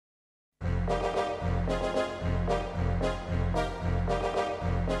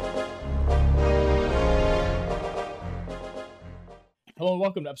Hello and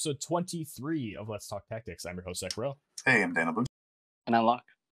welcome to episode 23 of Let's Talk Tactics. I'm your host, Elsirelle. Hey, I'm Daniel. And unlock.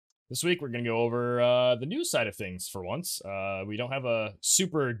 This week, we're going to go over the news side of things for once. We don't have a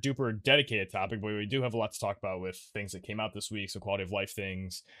super duper dedicated topic, but we do have a lot to talk about with things that came out this week, some quality of life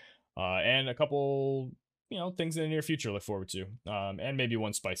things, and a couple, things in the near future to look forward to, and maybe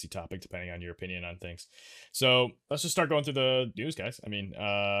one spicy topic, depending on your opinion on things. So let's just start going through the news, guys. I mean,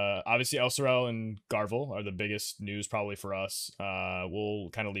 obviously, Elsirelle and Garvall are the biggest news probably for us. We'll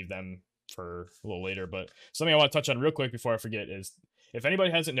kind of leave them for a little later, but something I want to touch on real quick before I forget is, if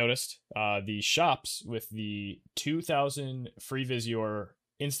anybody hasn't noticed, the shops with the 2,000 free Visior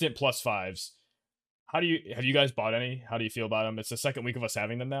instant +5s, have you guys bought any? How do you feel about them? It's the second week of us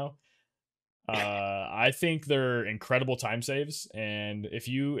having them now. I think they're incredible time saves, and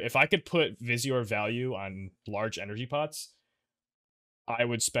if I could put Visior value on large energy pots, I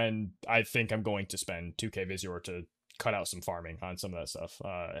think I'm going to spend 2k Visior to cut out some farming on some of that stuff.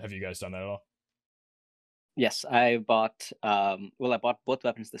 Have you guys done that at all? Yes, I bought. I bought both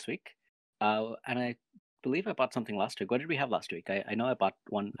weapons this week, and I believe I bought something last week. What did we have last week? I know I bought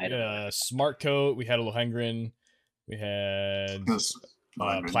one item. Yeah, Smart Coat. We had a Lohengrin. We had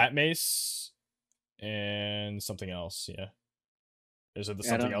Plat Mace and something else. Yeah, is it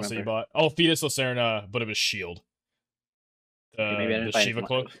something else that you bought? Oh, Fetus Lucerna, but it was Shield. Maybe I didn't buy Shiva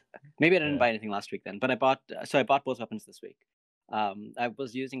cloak. Maybe I didn't buy anything last week then, but I bought both weapons this week. I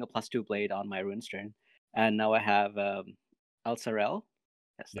was using a +2 blade on my Runestern. And now I have Elsirelle.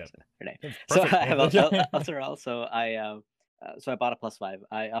 Yes, that's her name. So I have Elsirelle. So I bought a +5.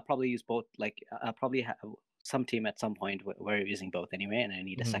 I'll probably use both. I'll probably have some team at some point where we're using both anyway, and I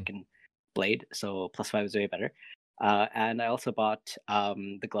need a second blade. So +5 is way better. And I also bought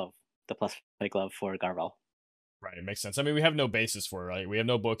the glove, the +5 glove for Garvall. Right, it makes sense. I mean, we have no basis for it, right? We have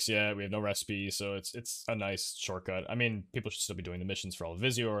no books yet. We have no recipes, so it's a nice shortcut. I mean, people should still be doing the missions for all the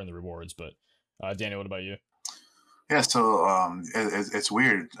Visior and the rewards, but. Daniel, what about you? Yeah, so it's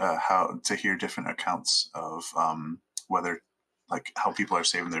weird how to hear different accounts of whether how people are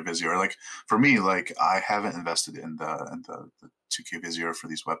saving their Visior. Like for me, I haven't invested in the 2K Visior for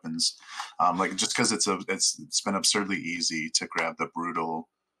these weapons, just because it's been absurdly easy to grab the brutal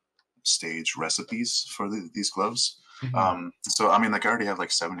stage recipes for these gloves. Mm-hmm. So I mean, I already have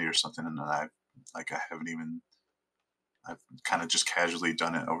 70 or something, and I've kind of just casually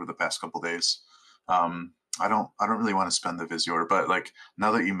done it over the past couple days. I don't really want to spend the Visior, but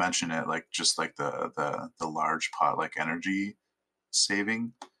now that you mention it, just the large pot energy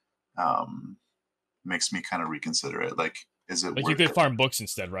saving makes me kind of reconsider it. Is it you could farm books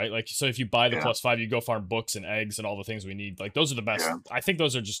instead, right? So if you buy the +5, you go farm books and eggs and all the things we need. Those are the best. Yeah. I think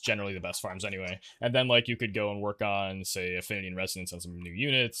those are just generally the best farms anyway. And then you could go and work on, say, Affinity and Resonance on some new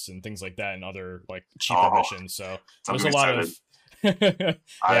units and things like that and other cheaper missions. So there's a lot of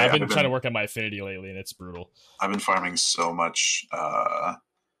I've been trying to work on my Affinity lately, and it's brutal. I've been farming so much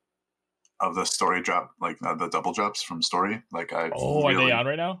of the story drop, the double drops from story. Are they on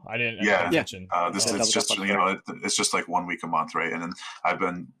right now? I didn't. Yeah. It's just it's just 1 week a month, right? And then I've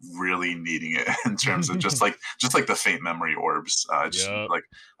been really needing it in terms of just the faint memory orbs.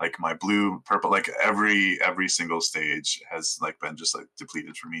 My blue, purple, every single stage has been just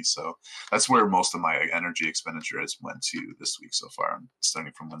depleted for me. So that's where most of my energy expenditure has went to this week so far.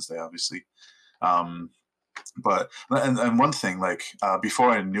 Starting from Wednesday, obviously. But and one thing, before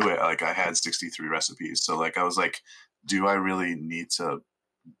I knew it, I had 63 recipes. So I was do I really need to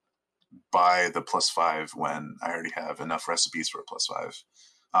buy the +5 when I already have enough recipes for a +5?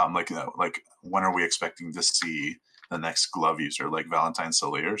 When are we expecting to see the next glove user, Valentine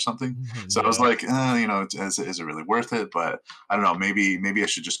Soleil or something? So I was is it really worth it? But I don't know, maybe I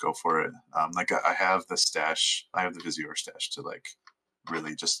should just go for it. I have the stash, I have the Visior stash to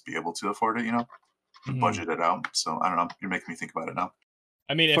really just be able to afford it, budget it out. So I don't know. You're making me think about it now.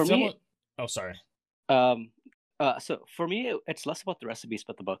 I mean, if someone... Oh, sorry. So for me, it's less about the recipes,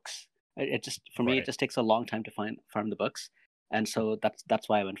 but the books. It just takes a long time to farm the books, and so that's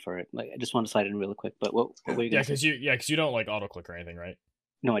why I went for it. I just want to slide in really quick. But what were you gonna say? Because you don't auto click or anything, right?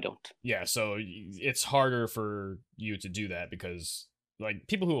 No, I don't. Yeah, so it's harder for you to do that because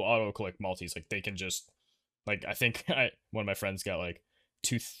people who auto click multis, they can just I think one of my friends got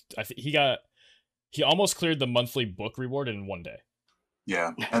he almost cleared the monthly book reward in 1 day.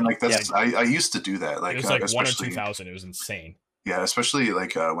 Yeah, and that's I used to do that. It was 1 or 2,000. It was insane. Yeah, especially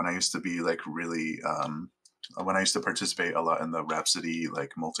when I used to be really when I used to participate a lot in the Rhapsody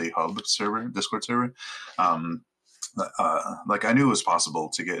multi-hub server, Discord server. I knew it was possible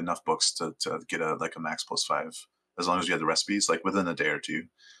to get enough books to get a max +5 as long as you had the recipes within a day or two.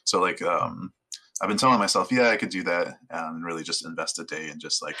 So I've been telling myself, yeah, I could do that, and really just invest a day and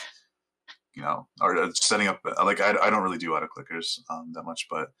just like, or setting up like I don't really do auto clickers that much,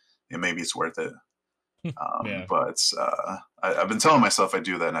 but maybe it's worth it. Yeah. But I've been telling myself I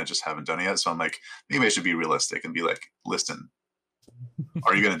do that, and I just haven't done it yet. So I'm like, maybe I should be realistic and be like, listen,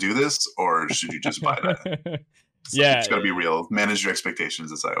 are you going to do this, or should you just buy that? So Yeah, it's got to be real. Manage your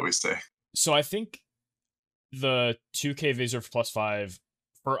expectations, as I always say. So I think the 2K Visor plus 5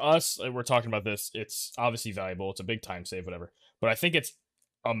 for us, we're talking about this. It's obviously valuable. It's a big time save, whatever. But I think it's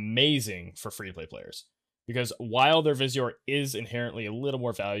amazing for free to play players because while their Visor is inherently a little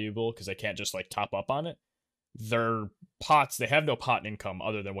more valuable because they can't just like top up on it, their pots, they have no pot income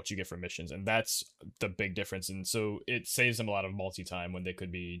other than what you get from missions, and that's the big difference. And so it saves them a lot of multi time when they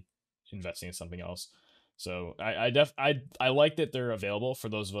could be investing in something else. So I like that they're available for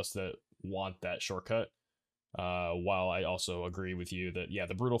those of us that want that shortcut. While I also agree with you that yeah,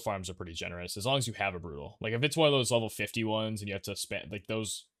 the brutal farms are pretty generous as long as you have a brutal. Like if it's one of those level 50 ones and you have to spend, like,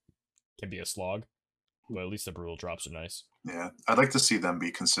 those can be a slog, but at least the brutal drops are nice. Yeah, I'd like to see them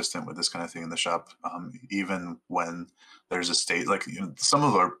be consistent with this kind of thing in the shop, even when there's a state like some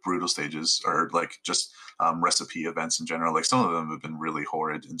of our brutal stages are like just recipe events in general. Like some of them have been really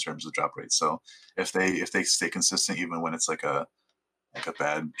horrid in terms of drop rates. So if they stay consistent, even when it's like a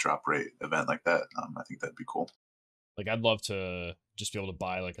bad drop rate event like that, I think that'd be cool. Like I'd love to just be able to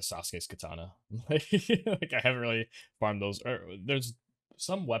buy like a Sasuke's katana. Like I haven't really farmed those. Or there's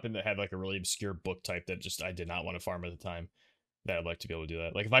some weapon that had like a really obscure book type that just I did not want to farm at the time. That I'd like to be able to do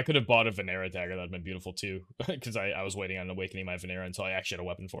that. Like if I could have bought a Venera dagger, that'd been beautiful too. Because I was waiting on awakening my Venera until I actually had a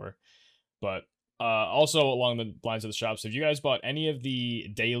weapon for her. But also along the lines of the shops, have you guys bought any of the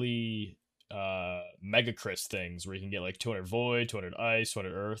daily Mega Chris things where you can get like 200 void, 200 ice,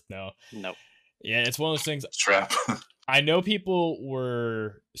 200 earth? No. Yeah, it's one of those things. Trap. I know people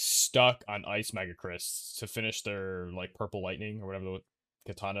were stuck on ice Mega Chris to finish their like purple lightning or whatever the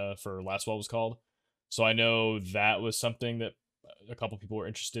katana for last wall was called. So I know that was something that a couple people were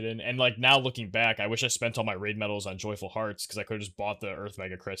interested in. And like now looking back, I wish I spent all my raid medals on Joyful Hearts because I could have just bought the Earth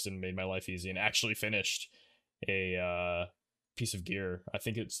Mega Crest and made my life easy and actually finished a piece of gear. I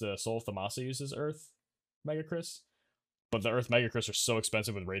think it's the Soul of Thamasa uses Earth Mega Crest. But the Earth Mega Crest are so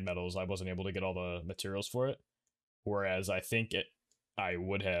expensive with raid medals, I wasn't able to get all the materials for it. Whereas I think I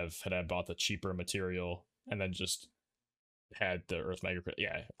would have had I bought the cheaper material and then just had the Earth Mega Crest.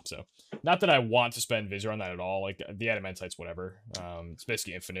 Yeah, so not that I want to spend Visor on that at all. Like the Adamantite's whatever. It's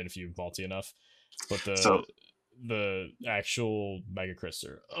basically infinite if you multi enough. But the actual Mega Crest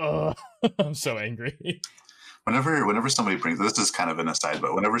are I'm so angry. Whenever somebody brings, this is kind of an aside,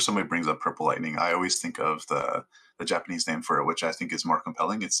 but whenever somebody brings up Purple Lightning, I always think of the Japanese name for it, which I think is more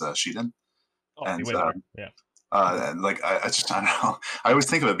compelling. It's Shiden. Oh, And yeah. And like I just I don't know. I always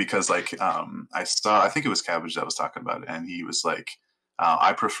think of it because like I think it was Cabbage that was talking about it, and he was like,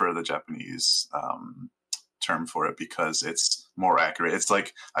 I prefer the Japanese term for it because it's more accurate. It's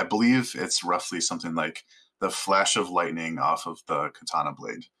like I believe it's roughly something like the flash of lightning off of the katana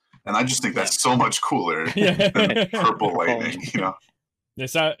blade. And I just think that's so much cooler than Purple Lightning, you know?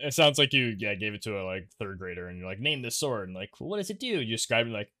 It sounds like you gave it to a like third grader and you're like, name this sword, and like, well, what does it do? You describe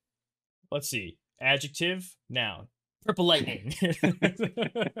it like, let's see, adjective, noun, Purple Lightning.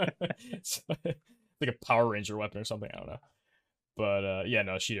 It's like a Power Ranger weapon or something, I don't know. But yeah,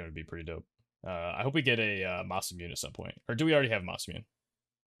 no, Shiden would be pretty dope. I hope we get a Masamune at some point. Or do we already have Masamune?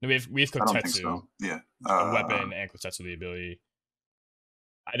 No, we have Kotetsu. So. Yeah. A weapon and Kotetsu the ability.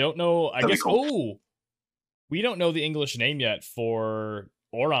 I don't know. I guess. Cool. We don't know the English name yet for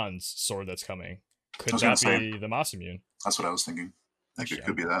Oron's sword that's coming. Could that be the Masamune? That's what I was thinking. I think it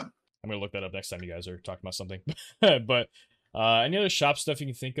could be that. I'm gonna look that up next time you guys are talking about something. But any other shop stuff you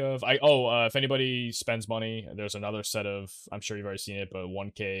can think of? If anybody spends money, there's another set of. I'm sure you've already seen it, but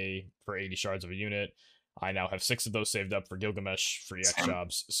 1K for 80 shards of a unit. I now have 6 of those saved up for Gilgamesh free X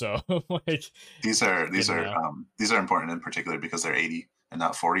jobs. So like these are important in particular because they're 80 and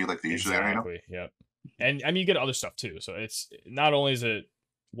not 40 like they usually are. Exactly. Yep. And I mean you get other stuff too. So it's not only is it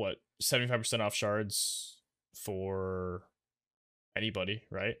 75% off shards for anybody,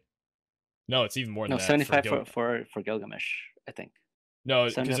 right? No, it's even more than that. 75 for Gilgamesh, I think. No,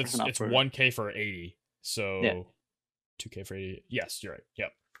 because it's 1K for 80. So 2K for 80. Yes, you're right.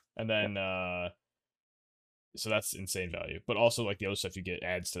 Yep. And then so that's insane value. But also like the other stuff you get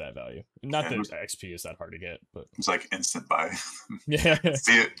adds to that value. Not that XP is that hard to get, but it's like instant buy. Yeah.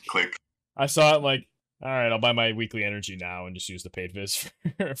 See it, click. I saw it like, all right, I'll buy my weekly energy now and just use the paid viz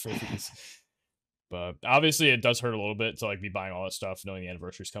for these. But obviously it does hurt a little bit to like be buying all that stuff knowing the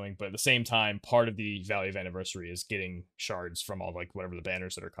anniversary's coming. But at the same time, part of the value of anniversary is getting shards from all like whatever the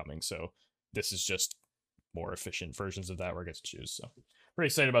banners that are coming. So this is just more efficient versions of that where I get to choose. So pretty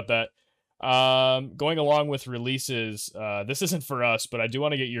excited about that. Going along with releases, this isn't for us, but I do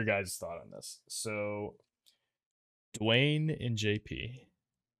want to get your guys' thought on this. So Dwayne and JP.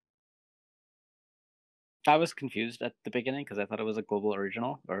 I was confused at the beginning because I thought it was a global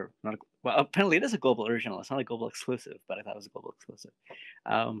original, or not. Well, apparently it is a global original. It's not a global exclusive, but I thought it was a global exclusive.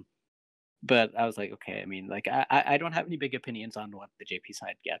 But I was like, okay. I mean, like, I don't have any big opinions on what the JP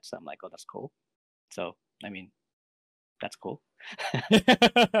side gets. So I'm like, oh, that's cool. So I mean, that's cool.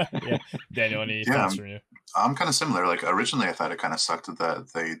 Yeah, Daniel, any thoughts from you? I'm kind of similar. Like originally, I thought it kind of sucked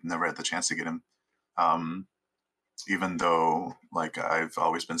that they never had the chance to get him. Even though like I've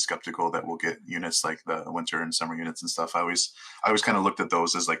always been skeptical that we'll get units like the winter and summer units and stuff. I always kind of looked at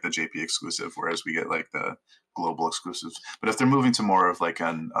those as like the JP exclusive, whereas we get like the global exclusives. But if they're moving to more of like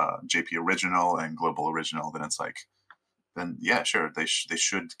an JP original and global original, then it's like, then yeah, sure, they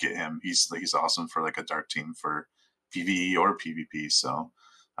should get him. He's awesome for like a dark team for PvE or PvP. So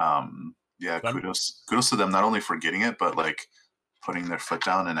yeah, kudos to them, not only for getting it, but like putting their foot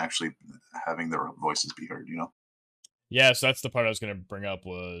down and actually having their voices be heard, you know? Yeah, so that's the part I was going to bring up,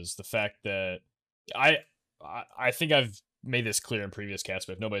 was the fact that I think I've made this clear in previous casts,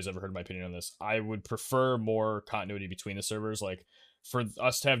 but if nobody's ever heard my opinion on this, I would prefer more continuity between the servers, like for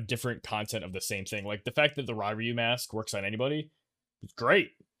us to have different content of the same thing. Like the fact that the rivalry mask works on anybody, it's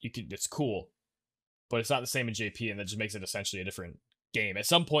great. It's cool, but it's not the same in JP, and that just makes it essentially a different game. At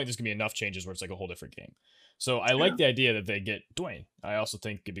some point, there's going to be enough changes where it's like a whole different game. So I like the idea that they get Dwayne. I also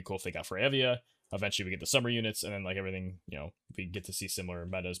think it'd be cool if they got Freevia. Eventually we get the summer units, and then like everything, you know, we get to see similar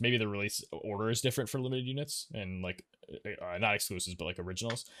metas. Maybe the release order is different for limited units and like not exclusives, but like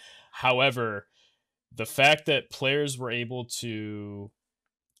originals. However, the fact that players were able to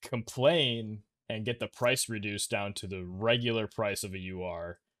complain and get the price reduced down to the regular price of a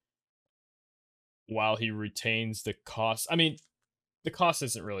UR while he retains the cost. I mean, the cost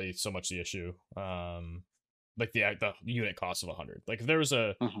isn't really so much the issue. Like the unit cost of 100. Like if there was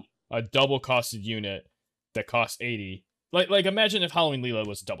a double costed unit that costs 80, like imagine if Halloween Leela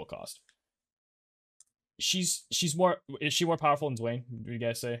was double cost. Is she more powerful than Dwayne? Do you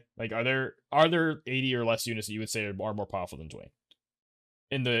guys say? Like are there 80 or less units that you would say are more powerful than Dwayne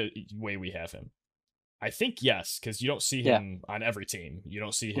in the way we have him? I think yes, because you don't see him on every team. You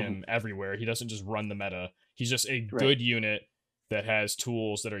don't see him everywhere. He doesn't just run the meta. He's just a good unit that has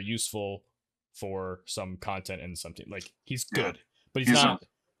tools that are useful for some content and something. Like he's good, but he's not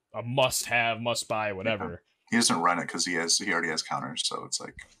a must-have, must-buy, whatever. He doesn't run it because he already has counters, so it's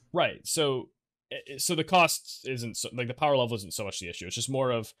like right. So the cost isn't so, like the power level isn't so much the issue. It's just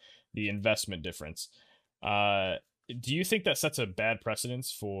more of the investment difference. Do you think that sets a bad precedence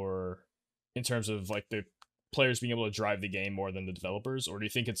for in terms of like the players being able to drive the game more than the developers, or do you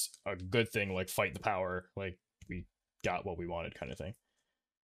think it's a good thing, like fight the power, like we got what we wanted kind of thing?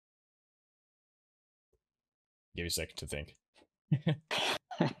 Give you a second to think.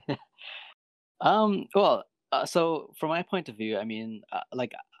 Well, so from my point of view, I mean,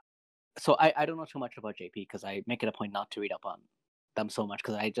 so I don't know too much about JP because I make it a point not to read up on them so much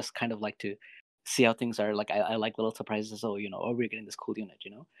because I just kind of like to see how things are. Like I like little surprises. Oh, we're getting this cool unit,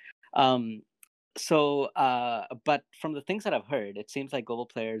 but from the things that I've heard, it seems like global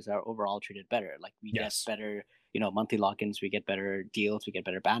players are overall treated better. Like we get better, monthly logins, we get better deals, we get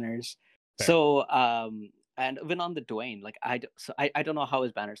better banners. Fair. So, and even on the Dwayne, like I don't know how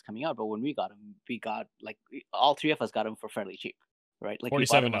his banner's coming out, but when we got him, we got like all three of us got him for fairly cheap, right? Like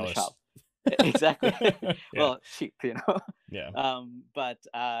 $47. Exactly. Well, cheap, Yeah. But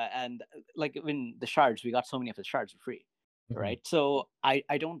and like when the shards, we got so many of the shards for free, right? So I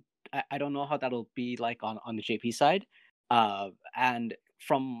don't know how that'll be like on the JP side, and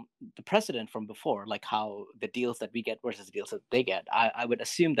from the precedent from before, like how the deals that we get versus the deals that they get, I would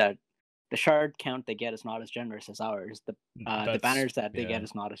assume that the shard count they get is not as generous as ours. The banners that they get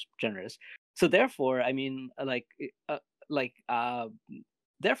is not as generous. So therefore, I mean,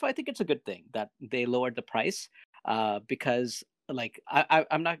 therefore, I think it's a good thing that they lowered the price, because like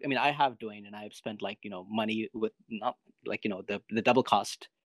I'm not. I mean, I have Dwayne and I've spent like money with not like the double cost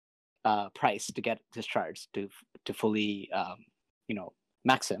price to get his shards to fully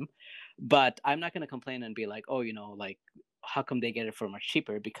max him. But I'm not going to complain and be like, oh, like how come they get it for much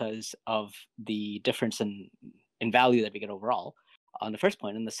cheaper, because of the difference in value that we get overall on the first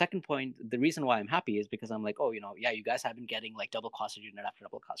point. And the second point, the reason why I'm happy is because I'm like, oh, you guys have been getting like double costed unit after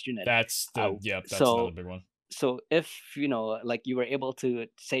double cost unit. That's another big one. So if like you were able to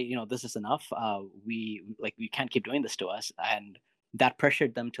say this is enough, we can't keep doing this to us, and that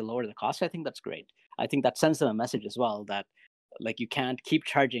pressured them to lower the cost, I think that's great. I think that sends them a message as well that Like you can't keep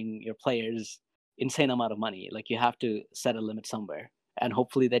charging your players insane amount of money. Like you have to set a limit somewhere, and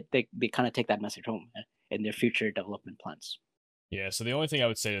hopefully that they kind of take that message home in their future development plans. Yeah, so the only thing I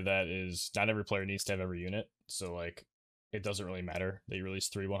would say to that is not every player needs to have every unit. So like it doesn't really matter that you release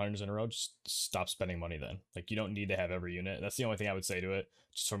 3 100s in a row. Just stop spending money then. Like you don't need to have every unit. That's the only thing I would say to it,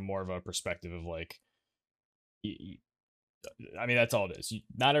 just from more of a perspective of like, I mean, that's all it is.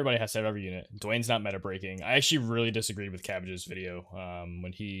 Not everybody has to have every unit. Dwayne's not meta breaking. I actually really disagreed with Cabbage's video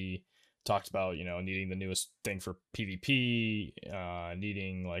when he talked about, you know, needing the newest thing for PvP,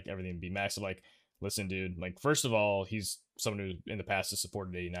 needing like everything to be maxed. Like, listen, dude, like, first of all, he's someone who in the past has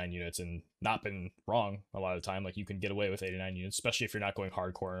supported 89 units and not been wrong a lot of the time. Like, you can get away with 89 units, especially if you're not going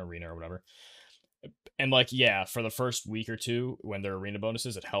hardcore in arena or whatever. And like, yeah, for the first week or two when there are arena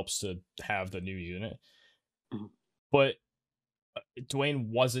bonuses, it helps to have the new unit. But Dwayne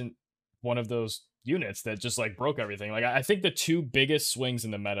wasn't one of those units that just like broke everything. Like, I think the two biggest swings in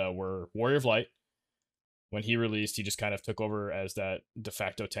the meta were Warrior of Light. When he released, he just kind of took over as that de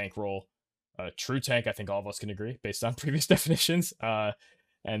facto tank role. True tank, I think all of us can agree based on previous definitions.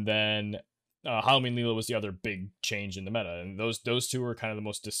 And then Halloween Leela was the other big change in the meta, and those two were kind of the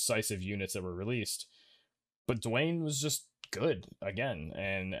most decisive units that were released. But Dwayne was just good again,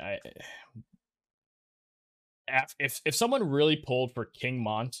 and if someone really pulled for King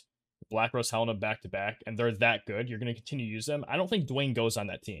Mont, Black Rose Helena back to back, and they're that good, you're going to continue to use them. I don't think Dwayne goes on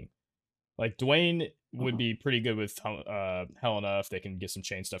that team. Like, Dwayne would be pretty good with Helena if they can get some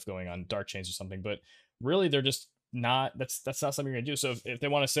chain stuff going on, dark chains or something. But really, they're just not. That's not something you're gonna do. So if they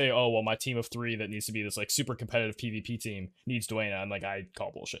want to say, oh well, my team of 3 that needs to be this like super competitive PvP team needs Dwayne, I'm like, I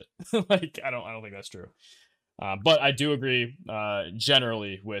call bullshit. Like, I don't think that's true. But I do agree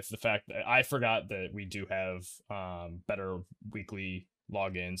generally with the fact that I forgot that we do have better weekly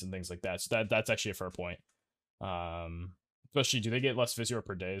logins and things like that. So that's actually a fair point. Especially, do they get less Visor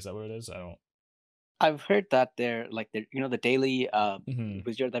per day? Is that what it is? I've heard that they're like the daily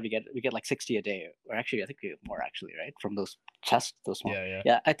Visor that we get like 60 a day, or actually I think more actually, right? From those chests, those small.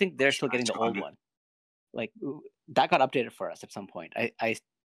 Yeah. I think they're still getting the old one. Like that got updated for us at some point.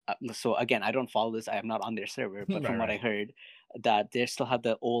 So again, I don't follow this. I am not on their server, but from what I heard, that they still have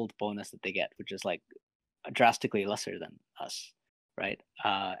the old bonus that they get, which is like drastically lesser than us. Right.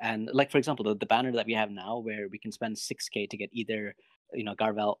 And like, for example, the banner that we have now where we can spend 6K to get either,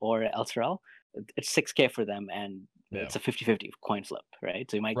 Garvall or Elsirelle, it's 6K for them. And it's a 50-50 coin flip. Right.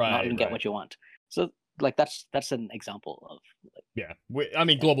 So you might not even get what you want. So like, that's an example of. Like, I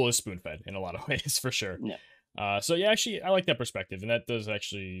mean, global is spoon fed in a lot of ways for sure. Yeah. So yeah, actually, I like that perspective. And that does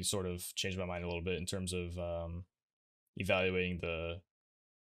actually sort of change my mind a little bit in terms of evaluating the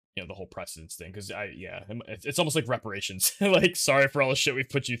whole precedence thing, because it's almost like reparations. Like, sorry for all the shit we've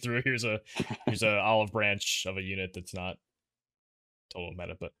put you through. Here's a olive branch of a unit that's not total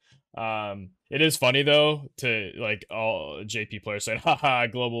meta, but it is funny though to like all JP players saying, haha,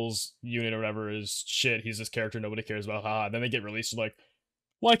 Global's unit or whatever is shit, he's this character nobody cares about, haha. Then they get released like,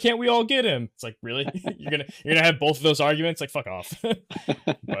 why can't we all get him? It's like, really? you're gonna have both of those arguments? Like, fuck off.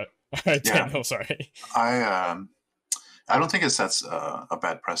 But Daniel, sorry. I don't think it sets a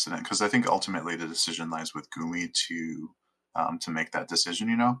bad precedent, because I think ultimately the decision lies with Gumi to make that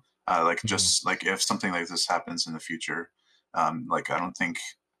decision. Just like if something like this happens in the future, like I don't think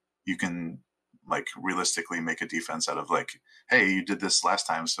you can like realistically make a defense out of like, hey, you did this last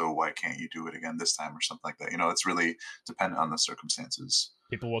time, so why can't you do it again this time or something like that. It's really dependent on the circumstances.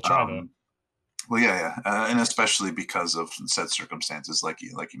 People will try though. Well, yeah, and especially because of said circumstances, like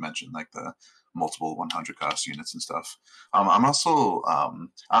you mentioned, like the multiple 100 cost units and stuff. I'm also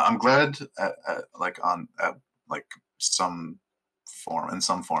I'm glad at some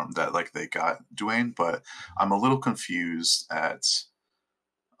form that like they got Dwayne, but I'm a little confused at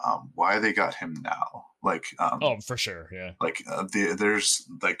why they got him now. Like, oh, for sure, yeah. Like there's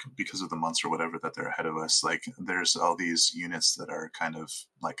like, because of the months or whatever that they're ahead of us, like there's all these units that are kind of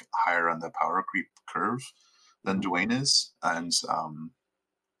like higher on the power creep curve than Dwayne is, and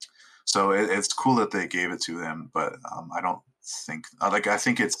so it's cool that they gave it to him, but I don't think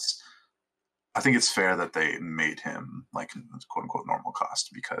I think it's fair that they made him like quote unquote normal cost,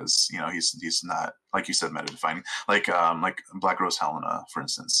 because he's not, like you said, meta defining. Like Black Rose Helena, for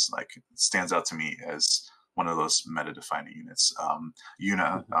instance, like stands out to me as one of those meta defining units.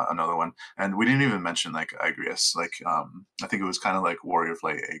 Yuna, another one, and we didn't even mention like Agrius. Like I think it was kind of like Warrior of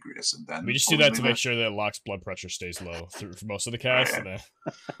Light Agrius, and then we just do that to make sure that Locke's blood pressure stays low for most of the cast. Right.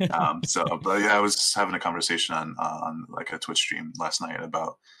 But yeah, I was having a conversation on like a Twitch stream last night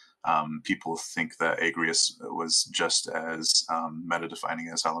about people think that Agrius was just as meta-defining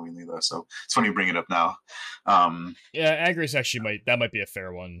as Halloween Leela. So it's funny you bring it up now. Yeah, Agrius actually might be a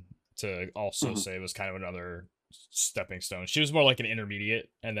fair one to also say was kind of another stepping stone. She was more like an intermediate,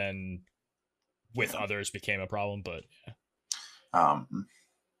 and then with others became a problem. But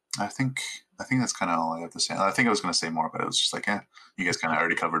I think that's kind of all I have to say. I think I was going to say more, but it was just like, you guys kind of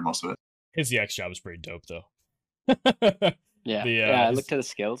already covered most of it. His EX job is pretty dope, though. I looked at the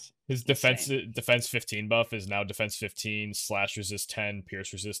skills. His defense 15 buff is now defense 15, slash resist 10,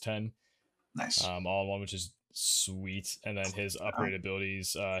 pierce resist 10. Nice. All in one, which is sweet. And then his upgrade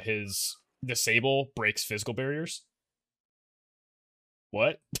abilities, his disable breaks physical barriers.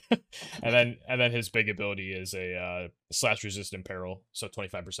 What? and then his big ability is a slash resist in peril, so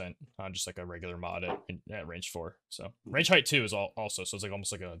 25% on just like a regular mod at range 4. So range height 2 is also, so it's like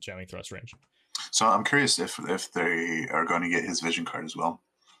almost like a jamming thrust range. So I'm curious if they are going to get his vision card as well.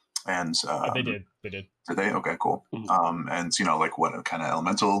 And they did. Did they? Okay, cool. And like what kind of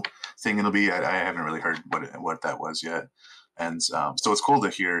elemental thing it'll be. I haven't really heard what that was yet. And so it's cool to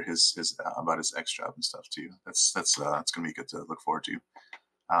hear his about his X job and stuff too. That's gonna be good to look forward to.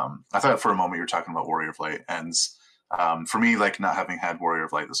 I thought for a moment you were talking about Warrior of Light, and for me, like not having had Warrior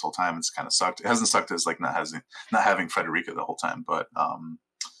of Light this whole time, it's kind of sucked. It hasn't sucked as like not having Frederica the whole time, but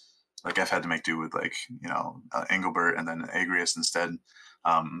like I've had to make do with like Engelbert and then Agrius instead.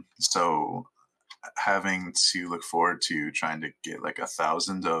 So having to look forward to trying to get like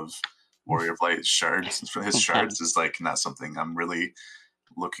 1,000 of Warrior of Light shards for his shards is like not something I'm really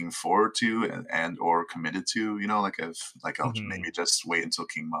looking forward to and or committed to. I'll maybe just wait until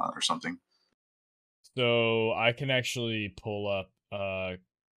King Ma or something. So I can actually pull up.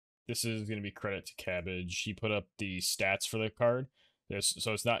 This is going to be credit to Cabbage. He put up the stats for the card.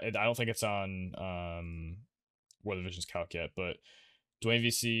 So it's not. I don't think it's on War of the Visions calc yet, but Dwayne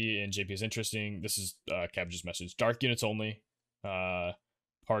VC and JP is interesting. This is Cabbage's message. Dark units only.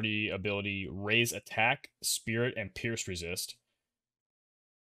 Party ability: raise attack, spirit, and pierce resist.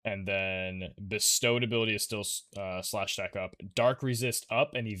 And then bestowed ability is still slash stack up. Dark resist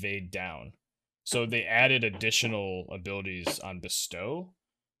up and evade down. So they added additional abilities on bestow.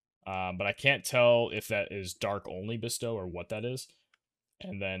 But I can't tell if that is dark only bestow or what that is.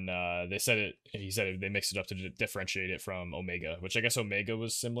 And then he said they mixed it up to differentiate it from Omega, which I guess Omega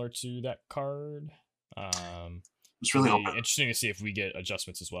was similar to that card. It's really interesting to see if we get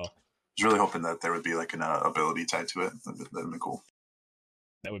adjustments as well. I was really hoping that there would be like an ability tied to it. That'd be cool.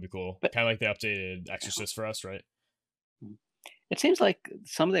 That would be cool. Kind of like the updated Exorcist for us, right? It seems like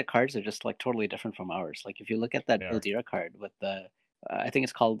some of their cards are just like totally different from ours. Like if you look at that Ildira card with the, I think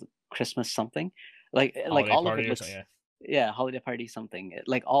it's called Christmas something, like all of it looks, Holiday Party something.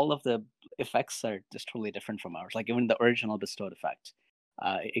 Like all of the effects are just totally different from ours. Like even the original bestowed effect,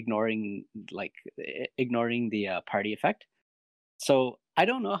 ignoring the party effect. So I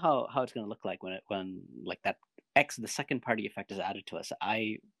don't know how it's gonna look like when like that the second party effect is added to us.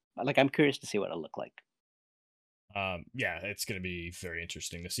 I'm curious to see what it'll look like. Yeah, it's gonna be very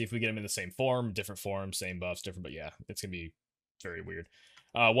interesting to see if we get them in the same form, different forms, same buffs, different. But yeah, it's gonna be very weird.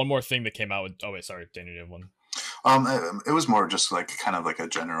 One more thing that came out with. Oh wait, sorry, Daniel, you have one. It was more just like kind of like a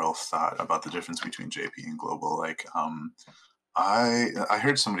general thought about the difference between JP and Global. Like, I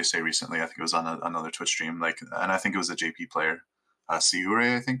heard somebody say recently, I think it was on another Twitch stream, like, and I think it was a JP player,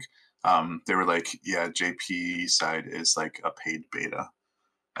 Siure, I think. They were like, yeah, JP side is like a paid beta.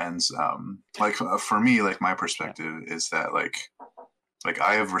 And like for me, like my perspective is that like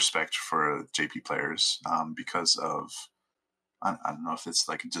I have respect for JP players because of I don't know if it's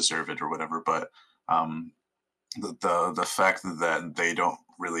like deserved or whatever, but the fact that they don't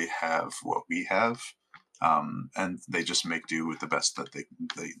really have what we have, and they just make do with the best that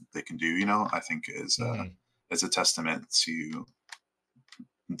they can do. I think is a testament to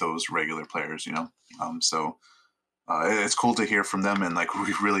those regular players. So. It's cool to hear from them, and like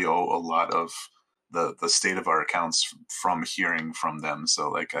we really owe a lot of the state of our accounts from hearing from them. So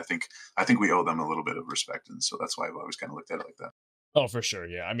like I think we owe them a little bit of respect, and so that's why I've always kind of looked at it like that. Oh, for sure,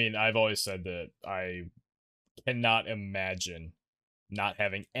 yeah. I mean, I've always said that I cannot imagine not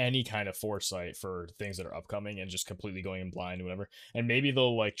having any kind of foresight for things that are upcoming and just completely going in blind or whatever. And maybe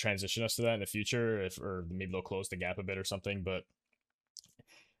they'll like transition us to that in the future, or maybe they'll close the gap a bit or something. But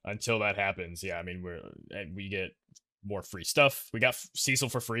until that happens, yeah, I mean, we get more free stuff. We got Cecil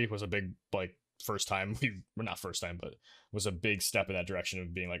for free, was a big like first time. We're not first time, but was a big step in that direction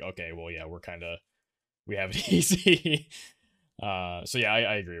of being like, okay, well, yeah, we have it easy. So yeah,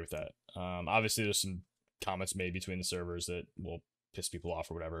 I agree with that. Obviously, there's some comments made between the servers that will piss people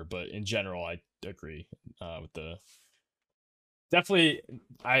off or whatever, but in general, I agree with the definitely,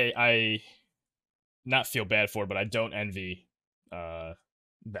 I not feel bad for, but I don't envy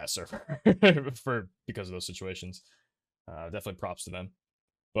that server because of those situations. Definitely props to them.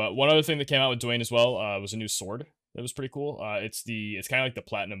 But one other thing that came out with Dwayne as well was a new sword that was pretty cool. It's kind of like the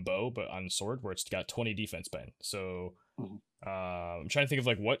platinum bow, but on the sword where it's got 20 defense band. So I'm trying to think of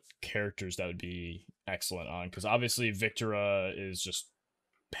like what characters that would be excellent on, because obviously Victora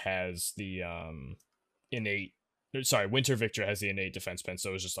has the innate. Sorry, Winter Victor has the innate defense pen,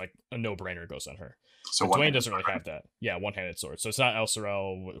 so it's just like a no-brainer goes on her. So Dwayne doesn't really have that. Yeah, one-handed sword. So it's not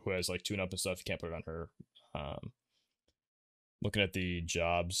Elsirelle who has like tune-up and stuff. You can't put it on her. Looking at the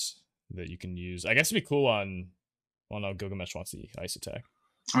jobs that you can use, I guess it'd be cool on. Well, no, Gilgamesh wants the ice attack.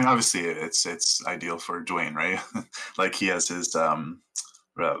 I mean, obviously, it's ideal for Dwayne, right? Like he has his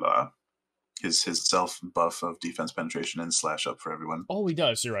self buff of defense penetration and slash up for everyone. Oh, he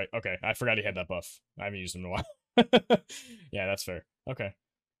does. You're right. Okay, I forgot he had that buff. I haven't used him in a while. Yeah, that's fair. Okay.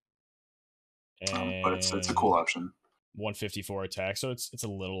 But it's a cool option. 154 attack, so it's a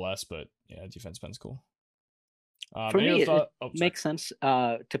little less, but yeah, defense pen's cool. For me, it makes sense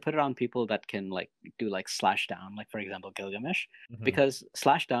to put it on people that can like do like slash down, like for example Gilgamesh, because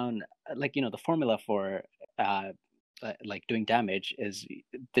slash down, like the formula for like doing damage is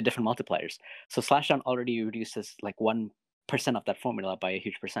the different multipliers. So slash down already reduces like 1% of that formula by a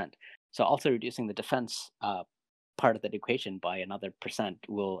huge percent. So also reducing the defense part of that equation by another percent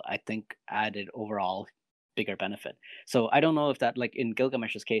will, I think, add an overall bigger benefit. So I don't know if that, like in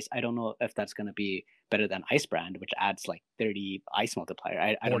Gilgamesh's case, I don't know if that's going to be better than Ice Brand, which adds like 30 ice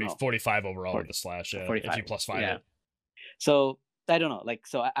multiplier. I don't know. 45 overall with the slash. 45, if you plus 5 it. So I don't know. Like,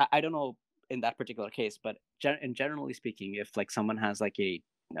 so I don't know in that particular case, but generally speaking, if like someone has like a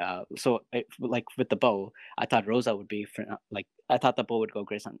like with the bow, I thought Rosa would be I thought the bow would go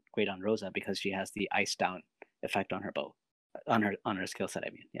great on Rosa because she has the ice down effect on her bow, on her skill set.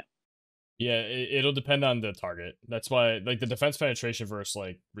 I mean, yeah. Yeah, it'll depend on the target. That's why, like, the defense penetration versus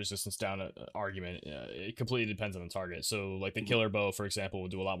like resistance down argument, it completely depends on the target. So, like the killer bow, for example, will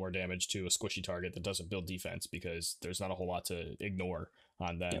do a lot more damage to a squishy target that doesn't build defense because there's not a whole lot to ignore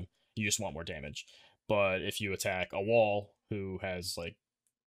on them. Yep. You just want more damage. But if you attack a wall who has like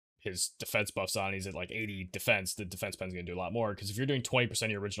his defense buffs on, he's at like 80 defense, the defense pen's gonna do a lot more. Because if you're doing 20%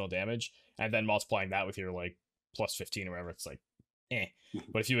 of your original damage and then multiplying that with your like plus 15 or whatever, it's like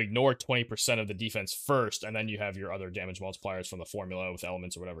But if you ignore 20% of the defense first, and then you have your other damage multipliers from the formula with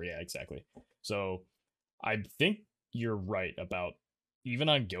elements or whatever, yeah, exactly. So I think you're right about, even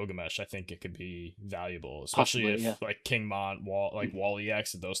on Gilgamesh, I think it could be valuable, especially if like King Mont, Wall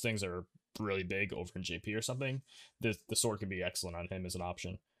EX, those things are really big over in JP or something. The sword could be excellent on him as an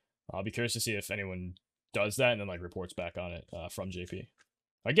option. I'll be curious to see if anyone does that and then like reports back on it from JP.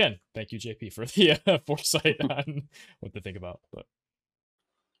 Again, thank you JP for the foresight on what to think about, but.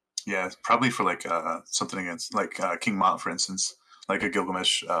 Yeah, probably for like something against like King Mont, for instance, like a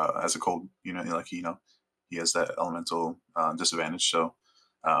Gilgamesh as a cold, he has that elemental disadvantage. So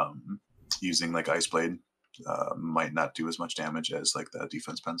using like Ice Blade might not do as much damage as like the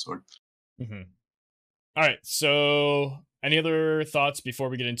defense pen sword. All right. So any other thoughts before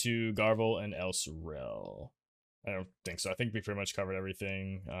we get into Garvall and Elsirelle? I don't think so. I think we pretty much covered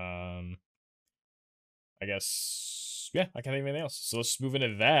everything. I guess. Yeah, I can't think of anything else. So let's move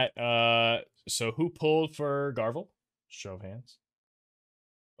into that. So who pulled for Garvall? Show of hands.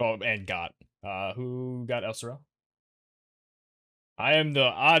 Oh, and got. Who got Elsirelle? I am the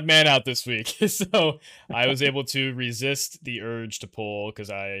odd man out this week, so I was able to resist the urge to pull because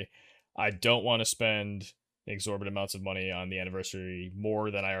I don't want to spend exorbitant amounts of money on the anniversary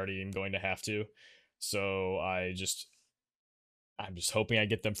more than I already am going to have to. So I'm just hoping I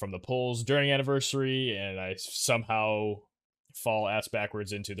get them from the pulls during anniversary, and I somehow fall ass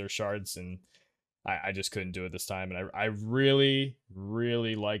backwards into their shards, and I just couldn't do it this time. And I really,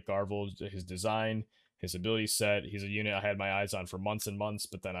 really like Garvall, his design, his ability set. He's a unit I had my eyes on for months and months,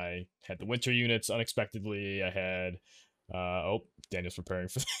 but then I had the winter units unexpectedly. I had, Daniel's preparing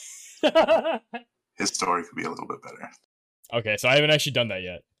for his story could be a little bit better. Okay, so I haven't actually done that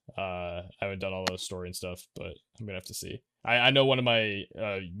yet. I haven't done all the story and stuff, but I'm gonna have to see. I know one of my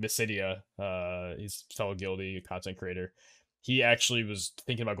Mysidia, he's a fellow guildie content creator. He actually was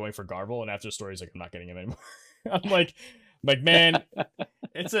thinking about going for Garvall, and after the story, he's like, I'm not getting him anymore. I'm like, man,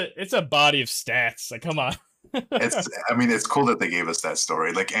 it's a body of stats. Like, come on. It's cool that they gave us that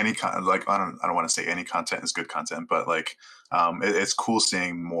story. Like I don't want to say any content is good content, but like it's cool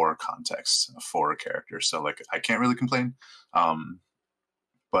seeing more context for a character. So like I can't really complain.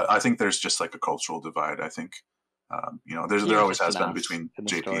 But I think there's just like a cultural divide. I think there always has been between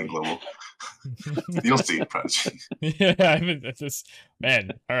JP and Global. You'll see, Prodigy. Yeah, I mean, this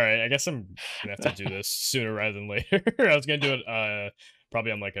man. All right, I guess I'm gonna have to do this sooner rather than later. I was gonna do it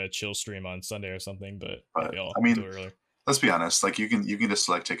probably on like a chill stream on Sunday or something, but maybe I'll do it earlier. Let's be honest. Like you can just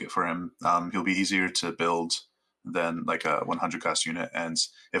select ticket for him. He'll be easier to build than like a 100 cost unit. And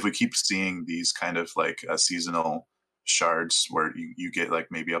if we keep seeing these kind of like seasonal shards where you get like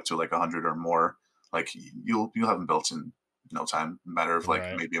maybe up to like 100 or more, like you'll have them built in no time, matter of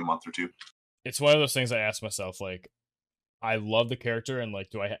like maybe a month or two. It's one of those things I ask myself, like, I love the character, and like,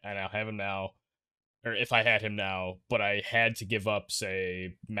 and I have him now, or if I had him now, but I had to give up,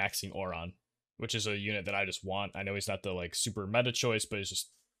 say, maxing Oron, which is a unit that I just want. I know he's not the like super meta choice, but it's just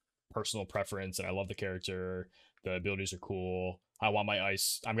personal preference, and I love the character. The abilities are cool. I want my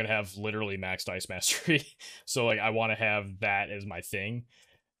ice. I'm gonna have literally maxed ice mastery, so like I want to have that as my thing.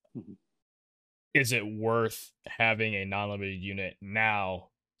 Is it worth having a non-limited unit now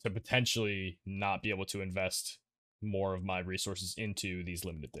to potentially not be able to invest more of my resources into these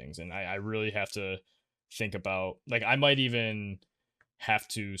limited things? And I really have to think about, like, I might even have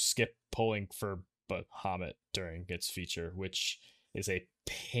to skip pulling for Bahamut during its feature, which is a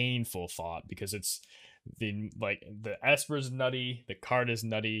painful thought because it's the Esper is nutty, the card is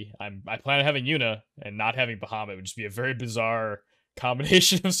nutty. I plan on having Yuna and not having Bahamut would just be a very bizarre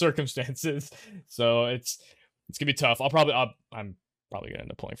combination of circumstances. So it's gonna be tough. I'm probably gonna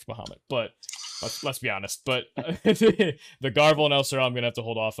end up pulling for Bahamut, but let's be honest. But the Garvall and Elsirelle I'm gonna have to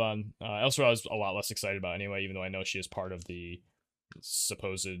hold off on. Elsirelle I was a lot less excited about anyway, even though I know she is part of the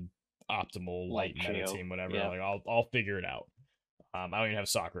supposed optimal light meta team, whatever. Yeah. Like I'll figure it out. I don't even have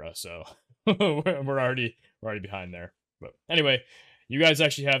Sakura, so we're already behind there. But anyway, you guys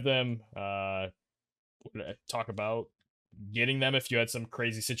actually have them. Talk about getting them if you had some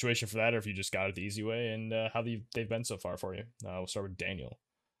crazy situation for that, or if you just got it the easy way, and how they've been so far for you. We'll start with Daniel.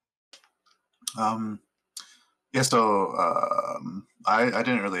 Yeah, so I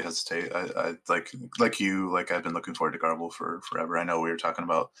didn't really hesitate. I like you, like I've been looking forward to Garvall for forever. I know we were talking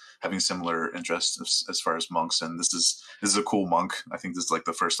about having similar interests as far as monks, and this is a cool monk. I think this is like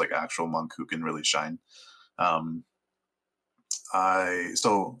the first like actual monk who can really shine. I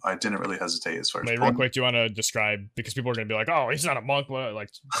didn't really hesitate as far as. Wait, real quick, do you want to describe, because people are going to be like, "Oh, he's not a monk,"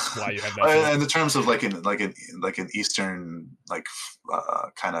 like why you have that? In the terms of like an Eastern like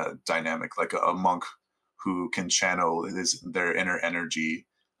kind of dynamic, like a monk who can channel their inner energy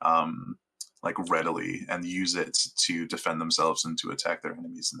like readily and use it to defend themselves and to attack their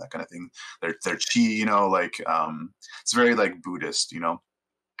enemies and that kind of thing. Their chi, like it's very like Buddhist,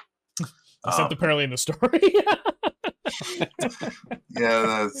 Except apparently in the story. Yeah,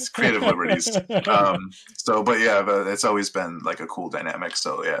 that's creative liberties. But it's always been like a cool dynamic.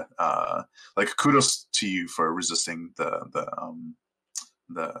 So yeah, like kudos to you for resisting the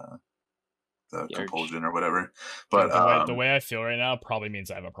compulsion or whatever. But the way I feel right now probably means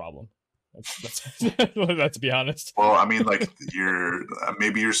I have a problem. Let's be honest. Well, I mean, like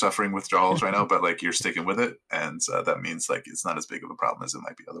maybe you're suffering withdrawals right now, but like you're sticking with it, and that means like it's not as big of a problem as it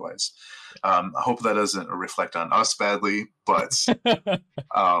might be otherwise. I hope that doesn't reflect on us badly, but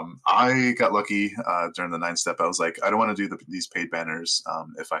I got lucky during the 9-step. I was like, I don't want to do these paid banners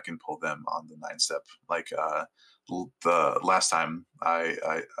if I can pull them on the 9-step. Like the last time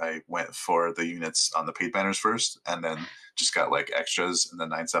I went for the units on the paid banners first, and then just got like extras in the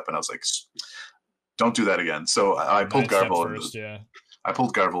 9-step, and I was like, don't do that again. So I pulled Garvall first, I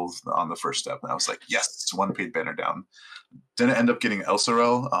pulled Garvall on the first step, and I was like, yes, it's one paid banner down. Didn't end up getting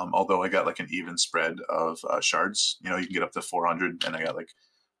Elsirelle, although I got like an even spread of shards. You can get up to 400, and I got like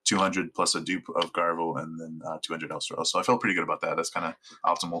 200 plus a dupe of Garvall, and then 200 Elsirelle. So I felt pretty good about that. That's kind of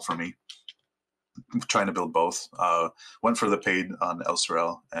optimal for me. I'm trying to build both. Went for the paid on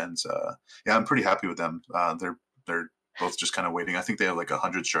Elsirelle, and I'm pretty happy with them. They're both just kind of waiting. I think they have like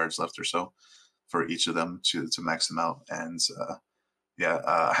 100 shards left or so for each of them to max them out. And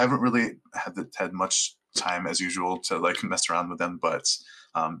I haven't really had much time as usual to like mess around with them, but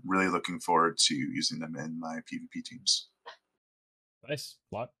really looking forward to using them in my PvP teams. Nice.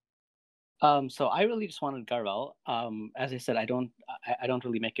 Lot. So I really just wanted Garvall. As I said, I don't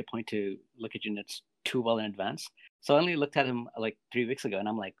really make a point to look at units too well in advance. So I only looked at him like 3 weeks ago, and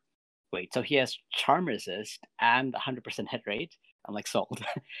I'm like, wait, so he has charm resist and 100% hit rate. I'm like, sold,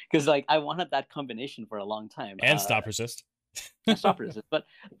 because like I wanted that combination for a long time. And stop resist. Stop resist, but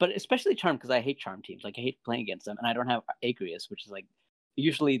especially charm, because I hate charm teams. Like I hate playing against them, and I don't have Agrius, which is like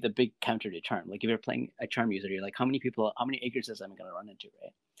usually the big counter to charm. Like if you're playing a charm user, you're like, how many Agriuses am I going to run into,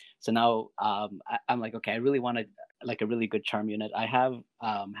 right? So now I'm like, okay, I really wanted like a really good charm unit. I have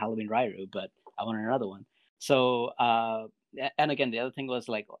Halloween Rairu, but I wanted another one. So and again, the other thing was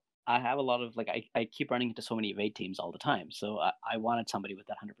like I have a lot of like I keep running into so many evade teams all the time. So I wanted somebody with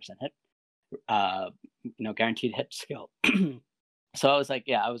that 100% hit, guaranteed hit skill. So I was like,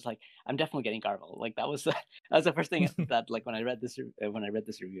 I'm definitely getting Garvall. Like that was that was the first thing that like when I read this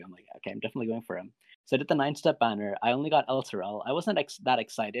review, I'm like, okay, I'm definitely going for him. So I did the 9-step banner. I only got Elsirelle. I wasn't that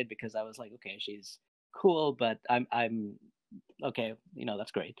excited because I was like, okay, she's cool, but I'm okay,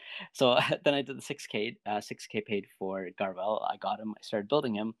 that's great. So then I did the 6K paid for Garvall. I got him. I started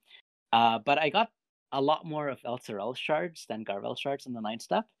building him. But I got a lot more of Elsirelle shards than Garvall shards in the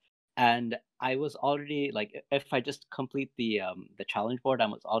 9-step. And I was already like, if I just complete the challenge board, I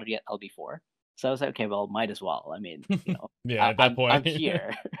was already at LB4. So I was like, okay, well, might as well. I mean, yeah, at that point, I'm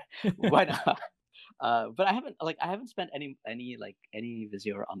here. Why not? But I haven't spent any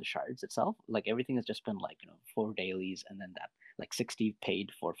Vizier on the shards itself. Like everything has just been like 4 dailies and then that like 60 paid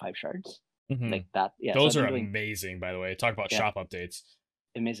for 5 shards. Like that. Yeah, those are amazing, by the way. Talk about shop updates.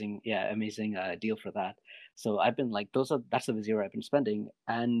 Amazing deal for that. So I've been like that's the Vizier I've been spending,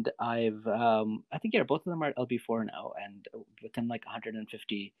 and I've I think both of them are at LB4 now, and within like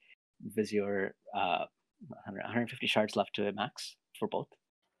 150 Vizier 150 shards left to max for both.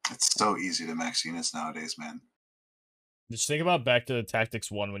 It's so easy to max units nowadays, man. Just think about back to Tactics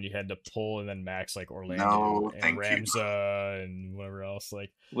 1 when you had to pull and then max like Orlando and Ramza and whatever else.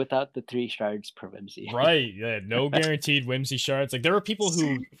 Like without the 3 shards per Whimsy. Right, yeah, no guaranteed Whimsy shards. Like there were people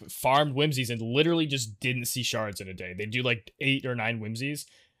who farmed Whimsies and literally just didn't see shards in a day. They do like 8 or 9 Whimsies.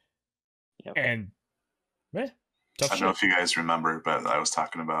 Yep. And I don't know if you guys remember, but I was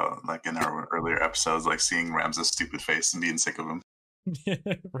talking about like in our earlier episodes, like seeing Ramza's stupid face and being sick of him.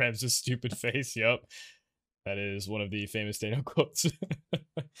 Ramza's stupid face, yep. That is one of the famous Dano quotes.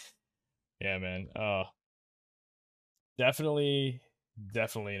 Yeah, man. Definitely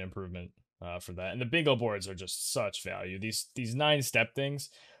an improvement for that. And the bingo boards are just such value. These 9-step things,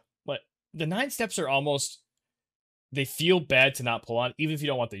 but the 9 steps are almost, they feel bad to not pull on, even if you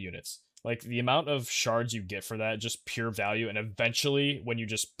don't want the units. Like the amount of shards you get for that, just pure value. And eventually, when you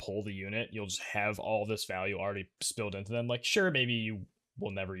just pull the unit, you'll just have all this value already spilled into them. Like, sure, maybe you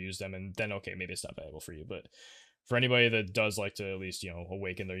will never use them, and then okay, maybe it's not valuable for you. But for anybody that does like to at least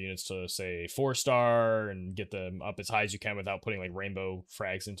awaken their units to say 4-star and get them up as high as you can without putting like rainbow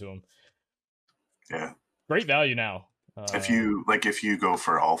frags into them, yeah, great value now. If you go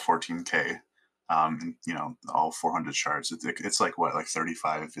for all 14K, all 400 shards, it's like what, like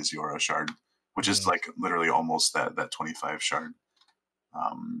 35 Vizier a shard, which is like literally almost that 25 shard.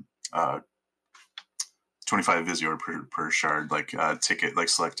 25 Vizier per shard, like ticket, like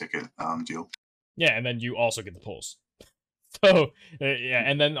select ticket deal. Yeah, and then you also get the pulls. So yeah,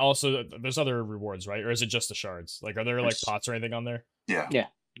 and then also there's other rewards, right? Or is it just the shards? Like, are there like pots or anything on there? Yeah.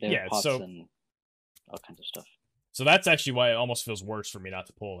 Pots and all kinds of stuff. So that's actually why it almost feels worse for me not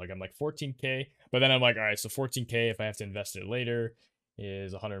to pull. Like I'm like 14K, but then I'm like, all right, so 14K if I have to invest it later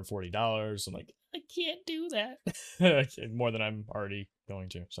is $140. I'm like, I can't do that. More than I'm already going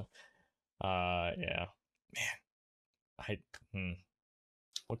to. So yeah. Man.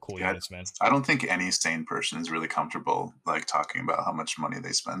 What cool units, man. I don't think any sane person is really comfortable like talking about how much money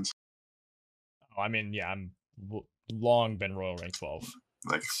they spend. Oh, I mean, yeah, I'm long been Royal Rank 12.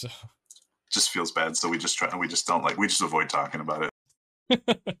 Like, so. Just feels bad, so we just avoid talking about it.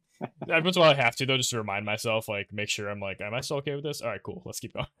 Every once in a while I have to, though, just to remind myself, like, make sure I'm like, am I still okay with this? All right, cool, let's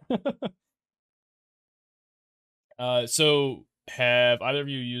keep going. So have either of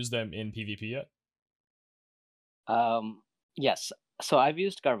you used them in PvP yet? Yes. So I've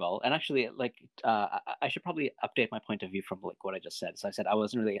used Garvall, and actually, like, I should probably update my point of view from like what I just said. So I said I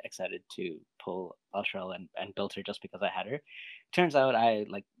wasn't really excited to pull Elsirelle and build her just because I had her. Turns out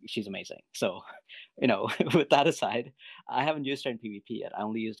she's amazing. So, with that aside, I haven't used her in PvP yet. I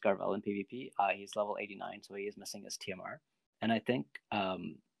only used Garvall in PvP. He's level 89, so he is missing his TMR, and I think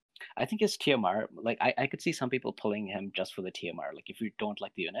his TMR, like I could see some people pulling him just for the TMR. Like if you don't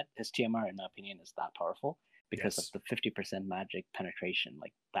like the unit, his TMR, in my opinion, is that powerful. Because of the 50% magic penetration,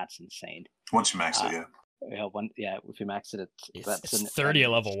 like that's insane. Once you max it, yeah. If you max it, it's 30 at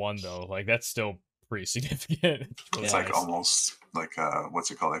level 1 though. Like that's still pretty significant. It's like almost like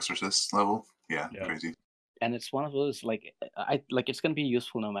what's it called, Exorcist level? Yeah, crazy. And it's one of those it's gonna be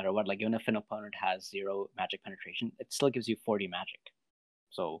useful no matter what. Like even if an opponent has 0 magic penetration, it still gives you 40 magic.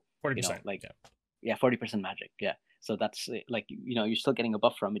 So 40%, 40% magic. Yeah. So that's like you're still getting a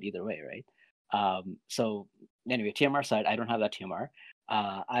buff from it either way, right? So anyway, TMR side, I don't have that TMR.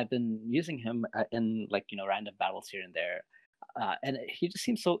 I've been using him in random battles here and there, and he just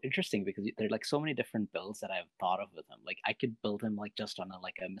seems so interesting because there are like so many different builds that I've thought of with him. Like I could build him like just on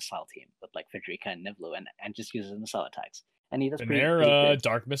a missile team with like Frederica and Nivlu and just uses missile attacks. And he does pretty Venera, good.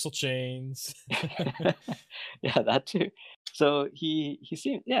 Dark Missile Chains. Yeah, that too. So he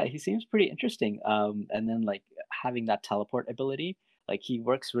seems pretty interesting. And then like having that teleport ability, like he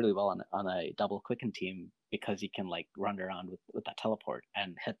works really well on a double quicken team because he can like run around with that teleport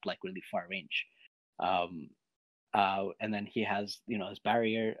and hit like really far range. And then he has, his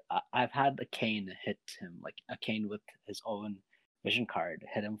barrier. I've had a Kane hit him, like a Kane with his own vision card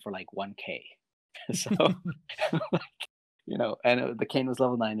hit him for like 1k. So and the Kane was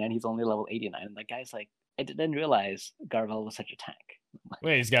level 9 and he's only level 89. And the guy's like, I didn't realize Garvall was such a tank.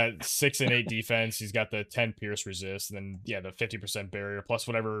 Wait, he's got 6 and 8 defense. He's got the 10 pierce resist, and then the 50% barrier plus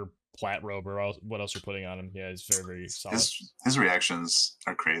whatever plat robe or what else you're putting on him. Yeah, he's very, very solid. His reactions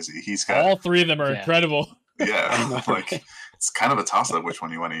are crazy. He's got all 3 of them are incredible. Yeah, like it's kind of a toss up which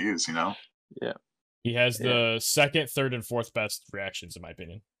one you want to use, Yeah. He has the second, third, and fourth best reactions in my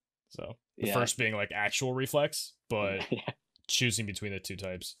opinion. So the first being like actual reflex, but choosing between the 2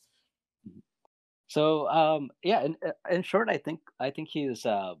 types. So in short, I think he's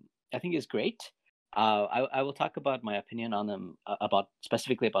great. I will talk about my opinion on him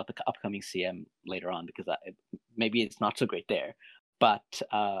specifically about the upcoming CM later on because maybe it's not so great there, but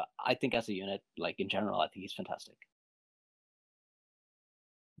I think as a unit, like in general, I think he's fantastic.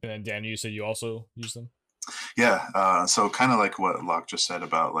 And then Dan, you said you also use them. Yeah, so kind of like what Locke just said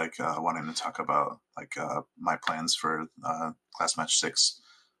about like wanting to talk about like my plans for class match 6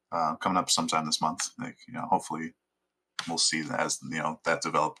 coming up sometime this month. Like hopefully we'll see that as that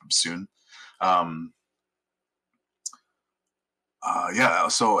develop soon. Yeah,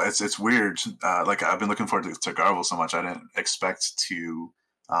 so it's weird. Like I've been looking forward to Garvall so much. I didn't expect to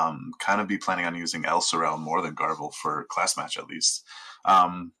kind of be planning on using Elsirelle more than Garvall for class match at least.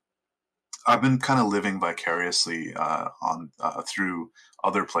 I've been kind of living vicariously through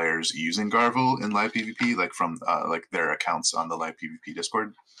other players using Garvall in live PvP, like from like their accounts on the live PvP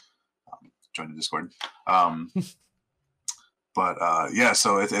Discord. Join the Discord. But yeah,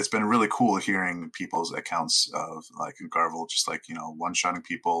 so it's been really cool hearing people's accounts of like Garvall, just like one-shotting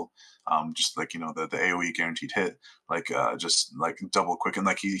people, just like the AOE guaranteed hit, like just like double quick, and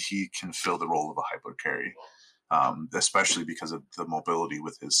like he can fill the role of a hyper carry. Especially because of the mobility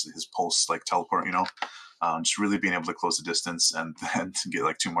with his pulse like teleport, just really being able to close the distance and then to get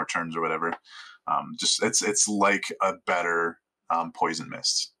like 2 more turns or whatever. Just it's like a better poison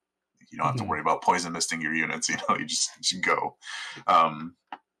mist. You don't have to worry about poison misting your units. You just go.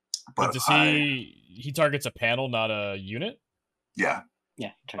 But does he targets a panel, not a unit? Yeah.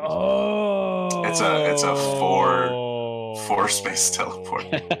 Yeah. Oh. It's a 4 space teleport.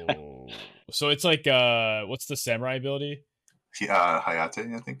 So it's like what's the samurai ability?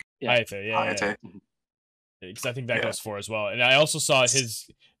 Hayate, I think. Yeah. Hayate, yeah. Because I think that goes 4 as well. And I also saw his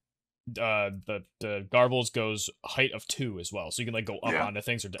the Garvall's goes height of 2 as well, so you can like go up onto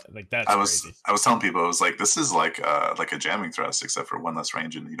things or like that's crazy. I was telling people, I was like, this is like a jamming thrust, except for 1 less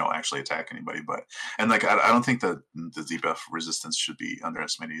range and you don't actually attack anybody. But and like I don't think that the debuff resistance should be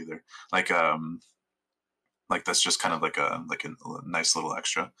underestimated either. Like that's just kind of like a nice little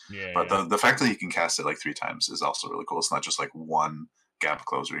extra. Yeah. But the fact that you can cast it like 3 times is also really cool. It's not just like 1 gap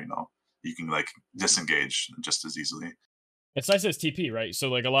closer. You can like disengage just as easily. It's nice as TP, right? So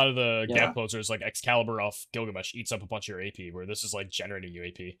like a lot of the gap closers, like Excalibur off Gilgamesh, eats up a bunch of your AP, where this is like generating you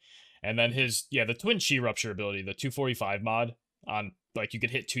AP. And then the Twin Chi Rupture ability, the 245 mod on like you could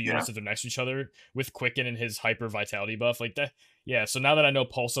hit 2 units if they're next to each other with Quicken and his hyper vitality buff like that. Yeah, so now that I know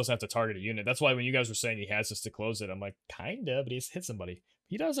Pulse doesn't have to target a unit, that's why when you guys were saying he has this to close it, I'm like, kinda, but he's hit somebody.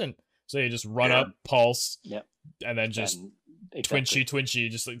 He doesn't. So you just run up, Pulse, and then just Twin Chi,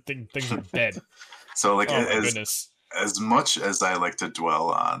 just like things are dead. So like, oh my goodness. As much as I like to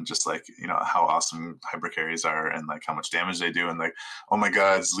dwell on just like how awesome hyper carries are and like how much damage they do and like oh my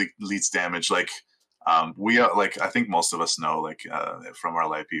god leads damage, like we are like I think most of us know like from our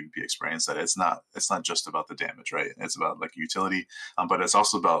live PvP experience that it's not just about the damage, right? It's about like utility, but it's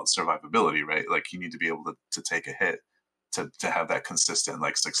also about survivability, right? Like you need to be able to take a hit to have that consistent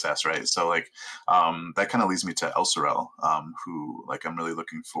like success, right? So like that kind of leads me to Elsirelle, who like I'm really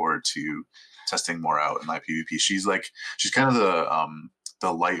looking forward to testing more out in my PvP. She's kind of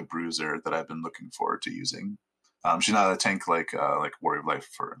the light bruiser that I've been looking forward to using. She's not a tank like Warrior of Life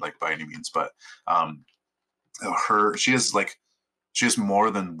for like by any means, but she has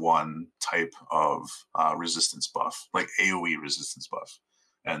more than 1 type of resistance buff, like AoE resistance buff.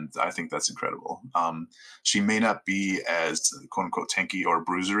 And I think that's incredible. She may not be as quote unquote tanky or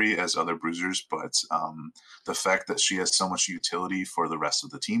bruisery as other bruisers, but the fact that she has so much utility for the rest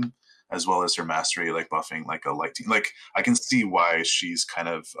of the team, as well as her mastery, like buffing like a light team, like I can see why she's kind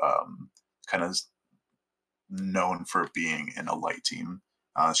of kind of known for being in a light team.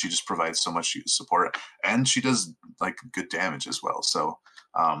 She just provides so much support, and she does like good damage as well. So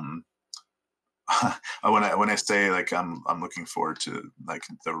when I say like I'm looking forward to like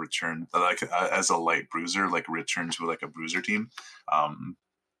the return, like as a light bruiser, like return to like a bruiser team.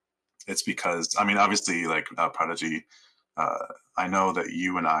 It's because I mean obviously like Prodigy. I know that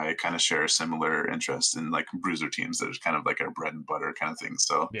you and I kind of share a similar interest in like bruiser teams that are kind of like our bread and butter kind of thing.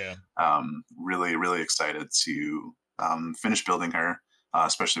 So Yeah. really excited to finish building her,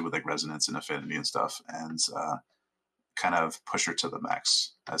 especially with like resonance and affinity and stuff, and kind of push her to the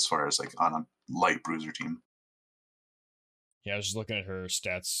max as far as like on a light bruiser team. Yeah, I was just looking at her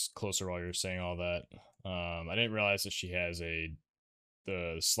stats closer while you were saying all that. I didn't realize that she has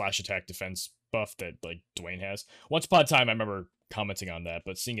the slash attack defense buff that like Dwayne has. Once upon a time, I remember commenting on that,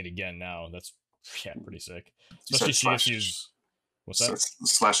 but seeing it again now, that's pretty sick. Especially she gets used. What's that? So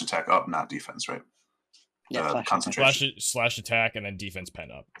slash attack up, not defense, right? Yeah, concentration. Slash attack and then defense pen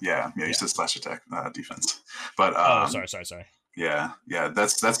up. Yeah. You said slash attack, defense. But sorry. Yeah,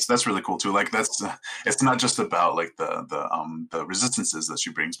 that's really cool too. Like that's it's not just about like the resistances that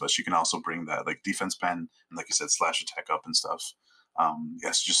she brings, but she can also bring that like defense pen and like you said, slash attack up and stuff.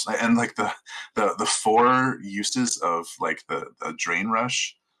 Yes, just and like the 4 uses of like the drain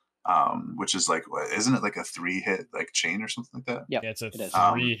rush, which is like isn't it like a 3-hit like chain or something like that? Yeah, it's a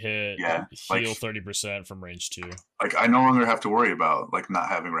 3-hit heal 30% from range 2. Like I no longer have to worry about like not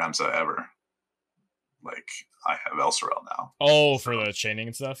having Ramza ever. Like I have Elsirelle now. Oh, so, for the chaining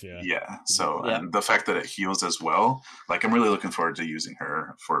and stuff, yeah. Yeah. So and the fact that it heals as well, like I'm really looking forward to using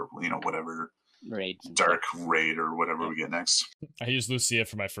her for whatever dark raid or whatever we get next. I used Lucia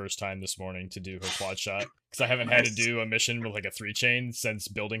for my first time this morning to do her quad shot because I haven't had to do a mission with like a 3 chain since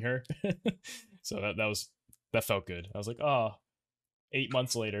building her. So that felt good. I was like, 8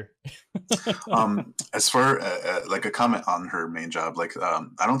 months later. As far like a comment on her main job, like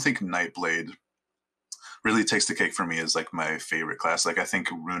I don't think Nightblade really takes the cake for me as like my favorite class. Like I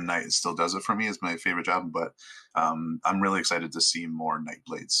think Rune Knight still does it for me as my favorite job, but I'm really excited to see more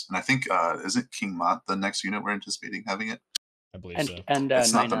Nightblades. And I think isn't King Mott the next unit we're anticipating having it? I believe so. And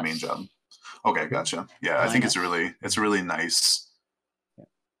it's not the main job. Okay, gotcha. Yeah, I think it's a really nice,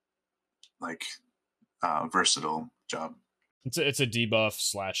 like versatile job. It's a debuff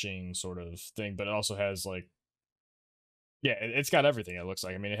slashing sort of thing, but it also has like, it's got everything. It looks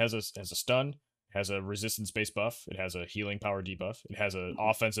like. I mean, it has a stun. Has a resistance based buff. It has a healing power debuff. It has an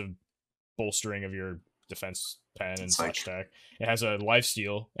offensive bolstering of your defense pen and slash attack. It has a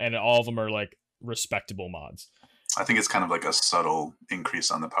lifesteal, and all of them are like respectable mods. I think it's kind of like a subtle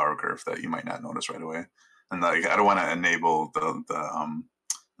increase on the power curve that you might not notice right away. And like I don't want to enable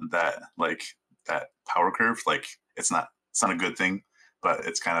that power curve. Like it's not a good thing, but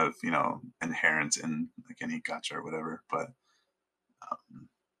it's kind of inherent in like any gacha or whatever. But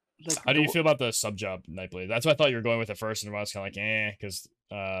how do you feel about the sub job Nightblade? That's what I thought you were going with at first, and I was kind of like, because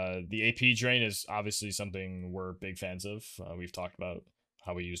the AP drain is obviously something we're big fans of. We've talked about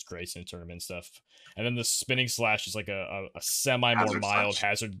how we use Grace in tournament stuff, and then the spinning slash is like a semi more mild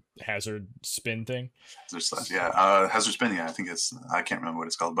hazard spin thing. Hazard slash, hazard spin. Yeah, I think I can't remember what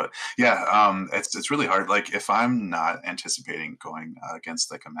it's called, but yeah, it's really hard. Like if I'm not anticipating going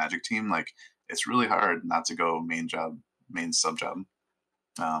against like a Magic team, like it's really hard not to go main sub job.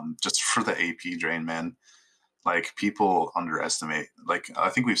 Just for the AP drain, man. Like people underestimate. Like I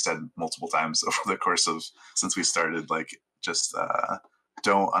think we've said multiple times over the course of since we started. Like just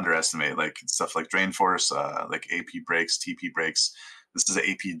don't underestimate like stuff like drain force, like AP breaks, TP breaks. This is an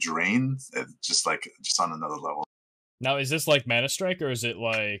AP drain, just on another level. Now, is this like Mana Strike or is it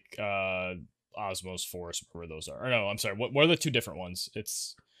like Osmos Force? Where those are? Or no, I'm sorry. What are the 2 different ones?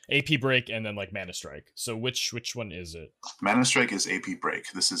 It's AP break and then like Mana Strike. So which one is it? Mana Strike is AP break.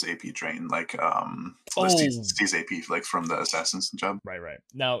 This is AP drain. Like Steve's AP like from the Assassin's job. Right.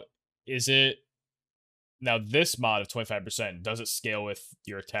 Now this mod of 25%, does it scale with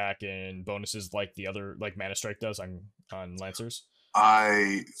your attack and bonuses like the other like Mana Strike does on Lancers?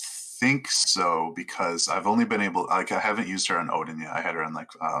 I think so because I've only been able I haven't used her on Odin yet. I had her on like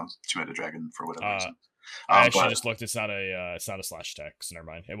 2-headed dragon for whatever reason. I actually just looked. It's not a slash attack. So never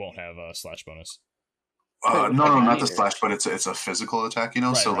mind. It won't have a slash bonus. No, not the slash, but it's a physical attack.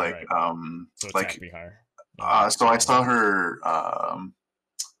 Right, so right. So like be higher. So I saw her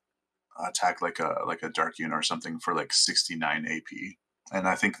attack like a dark unit or something for like 69 AP, and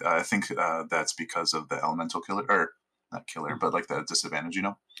I think that's because of the elemental killer or not killer, but like the disadvantage.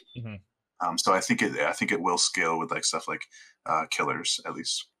 Mm-hmm. So I think it will scale with like stuff like killers at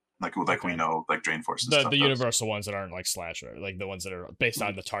least. Like we know, like Drain Force and the stuff. The universal ones that aren't like slasher, like the ones that are based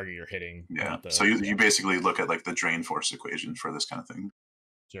on the target you're hitting. Yeah. So you basically look at like the Drain Force equation for this kind of thing.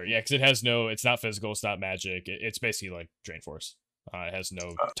 Sure. Yeah, because it has no. It's not physical. It's not magic. It's basically like Drain Force. It has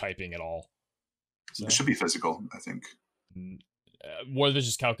no typing at all. So. It should be physical, I think. War of the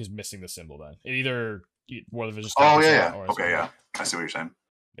Vicious Calc is missing the symbol. Then it either War of the Vicious Calc. Oh yeah. Okay, yeah. I see what you're saying.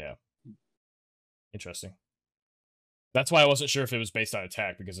 Yeah. Interesting. That's why I wasn't sure if it was based on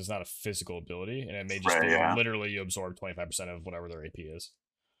attack, because it's not a physical ability, and it may just be literally you absorb 25% of whatever their AP is.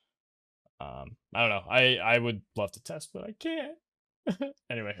 I don't know. I would love to test, but I can't.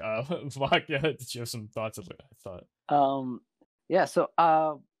 Anyway, Vlog, did you have some thoughts of it? I thought. Yeah. So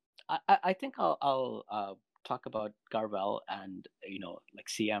I think I'll talk about Garvall and like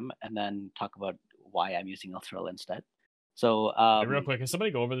CM, and then talk about why I'm using Elsirelle instead. So real quick, can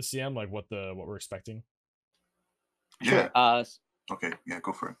somebody go over the CM, like what we're expecting? Sure. Yeah. Okay. Yeah,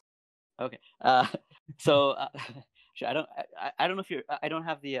 go for it. Okay. So sure. I don't know if I don't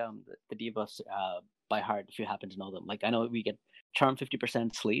have the debuffs by heart. If you happen to know them, like I know we get charm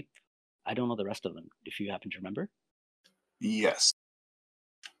 50%, sleep. I don't know the rest of them. If you happen to remember. Yes.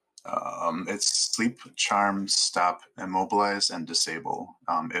 It's sleep, charm, stop, immobilize, and disable.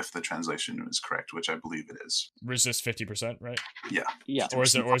 If the translation is correct, which I believe it is. Resist 50%, right? Yeah. Yeah. Or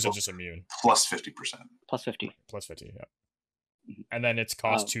is it just immune? Plus 50%. Plus 50. Plus 50. Yeah. And then it's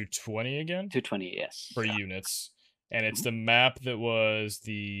cost 220 again. 220, yes. For units, and it's the map that was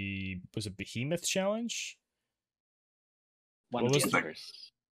it Behemoth challenge? One of the Espers.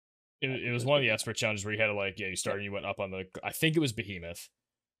 It was one of the Esper challenges where you had to you started and you went up on the. I think it was Behemoth.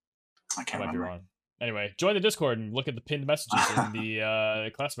 I might be wrong. Anyway, join the Discord and look at the pinned messages in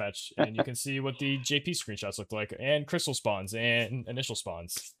the class match, and you can see what the JP screenshots look like, and crystal spawns and initial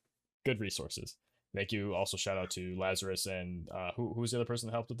spawns. Good resources. Thank you. Also, shout out to Lazarus and who's the other person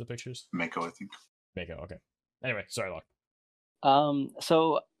that helped with the pictures? Mako, I think. Mako. Okay. Anyway, sorry, Locke.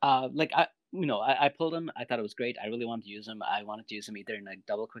 So I pulled him. I thought it was great. I really wanted to use him. I wanted to use him either in a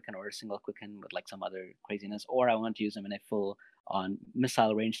double quicken or a single quicken with like some other craziness, or I wanted to use him in a full on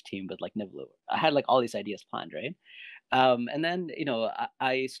missile range team with like Nivlu. I had like all these ideas planned, right? And then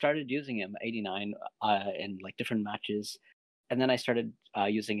I started using him 89 in like different matches. And then I started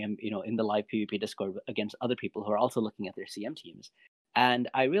using him, in the live PvP Discord against other people who are also looking at their CM teams. And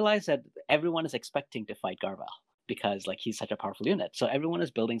I realized that everyone is expecting to fight Garvall because like he's such a powerful unit. So everyone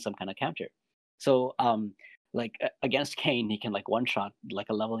is building some kind of counter. So against Kayn, he can like one-shot like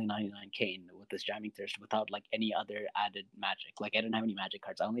a level 99 Kayn with this Jamming Thirst without like any other added magic. Like I didn't have any magic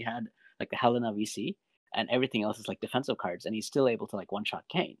cards. I only had like the Helena VC, and everything else is like defensive cards, and he's still able to like one-shot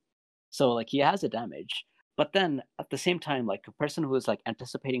Kayn. So like he has a damage. But then at the same time, like a person who is like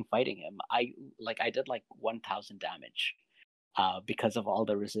anticipating fighting him, I did like 1,000 damage because of all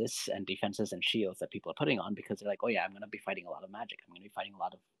the resists and defenses and shields that people are putting on, because they're like, oh yeah, I'm going to be fighting a lot of magic. I'm going to be fighting a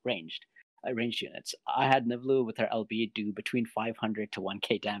lot of ranged units. I had Nivlu with her LB do between 500 to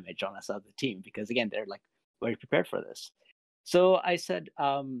 1k damage on us other team, because again, they're like very prepared for this. So I said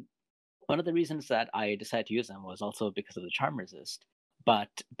one of the reasons that I decided to use them was also because of the charm resist. But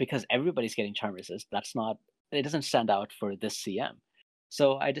because everybody's getting charm resist, it doesn't stand out for this CM.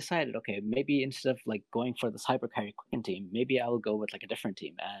 So I decided, okay, maybe instead of like going for this hyper carry quicken team, maybe I will go with like a different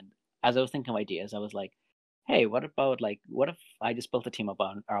team. And as I was thinking of ideas, I was like, hey, what if I just built a team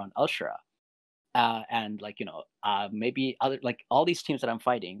around Elsirelle? And maybe other like all these teams that I'm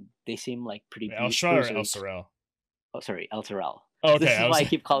fighting, they seem like pretty. Elsirelle or Elsirelle? Oh, sorry, Elsirelle. Oh, okay, this is why I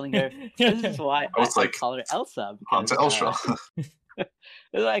keep calling her. This is why I call her Elsa. Because Elsirelle. This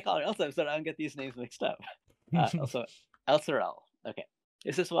is why I call her Elsa, so I don't get these names mixed up. Also, Elsirelle. Okay,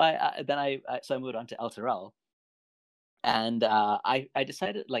 this is why. So I moved on to Elsirelle, and I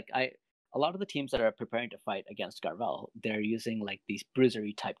decided a lot of the teams that are preparing to fight against Garvall, they're using like these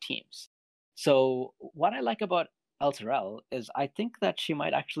bruisery type teams. So what I like about Elsirelle is I think that she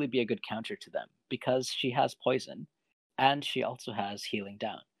might actually be a good counter to them, because she has poison, and she also has healing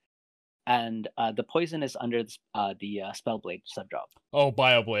down. And the poison is under the Spellblade subdrop. Oh,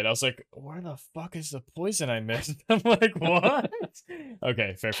 Bioblade. I was like, where the fuck is the poison I missed? I'm like, what?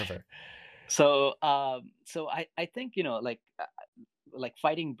 Okay, fair. So I think, like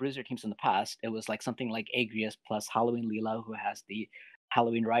fighting bruiser teams in the past, it was like something like Agrias plus Halloween Leela, who has the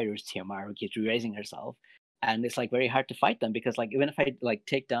Halloween Riders TMR, who keeps re-raising herself. And it's like very hard to fight them, because like even if I like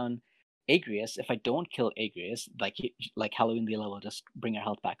take down Agrias, if I don't kill Agrias, like Halloween Leela will just bring her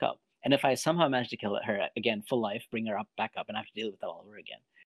health back up. And if I somehow manage to kill her again, full life, bring her back up, and I have to deal with that all over again.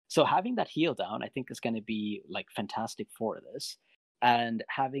 So having that heal down, I think, is going to be like fantastic for this. And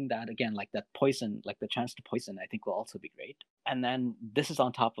having that again, like that poison, like the chance to poison, I think will also be great. And then this is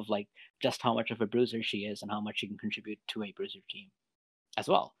on top of like just how much of a bruiser she is and how much she can contribute to a bruiser team as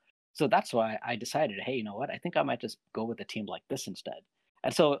well. So that's why I decided, hey, you know what? I think I might just go with a team like this instead.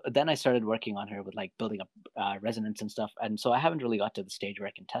 And so then I started working on her with like building up resonance and stuff. And so I haven't really got to the stage where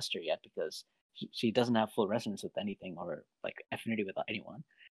I can test her yet because she doesn't have full resonance with anything or like affinity with anyone.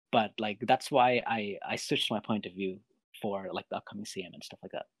 But like that's why I switched my point of view for like the upcoming CM and stuff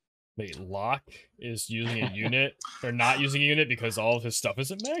like that. Wait, Locke is using a unit or not using a unit because all of his stuff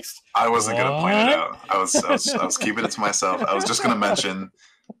isn't mixed? I wasn't gonna point it out. I was keeping it to myself. I was just gonna mention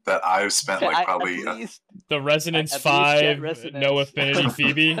that I've spent like probably the Resonance 5, no affinity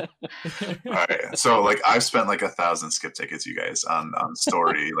Phoebe. All right, so like I've spent like 1,000 skip tickets, you guys, on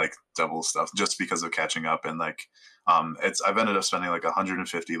story like double stuff just because of catching up, and like I've ended up spending like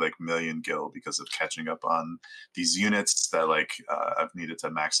 150 like million gil because of catching up on these units that like I've needed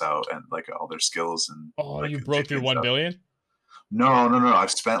to max out and like all their skills and. Oh, like, you broke your 1 billion? No.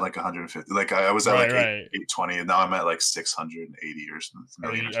 I've spent like 150. Like I was at 820, and now I'm at like 680 or something.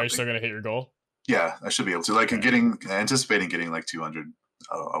 Are you still gonna hit your goal? Yeah, I should be able to. Like anticipating getting like 200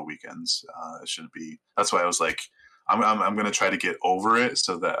 a weekends. It shouldn't be. That's why I was like, I'm gonna try to get over it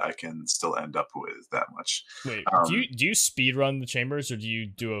so that I can still end up with that much. Wait, do you speed run the chambers or do you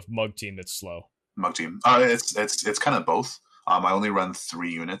do a mug team that's slow? Mug team. It's kind of both. I only run 3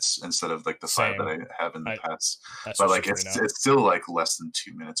 units instead of like the 5 that I have in the past. But like it's still like less than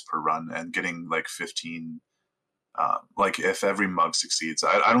 2 minutes per run, and getting like 15. Like if every mug succeeds,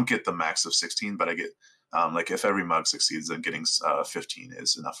 I don't get the max of 16, but I get like if every mug succeeds, then getting 15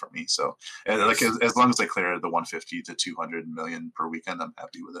 is enough for me. So like as long as I clear the 150 to 200 million per weekend, I'm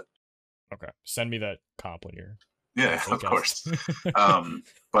happy with it. Okay, send me that comp when you're. Yeah, of course.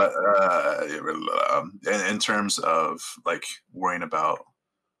 But in terms of like worrying about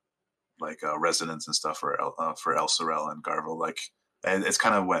like resonance and stuff for Elsirelle and Garvall, like it's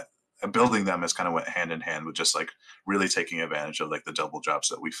kind of went building them has kind of went hand in hand with just like really taking advantage of like the double drops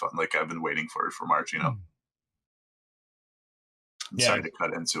that we found. Like I've been waiting for March, you know. I'm sorry to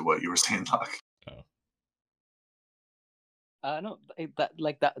cut into what you were saying, Locke. No,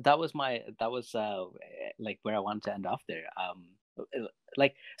 that was like where I wanted to end off there.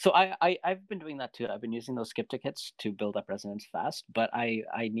 Like so I've been doing that too. I've been using those skip tickets to build up resonance fast, but I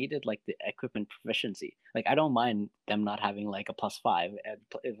needed like the equipment proficiency. Like I don't mind them not having like a +5, and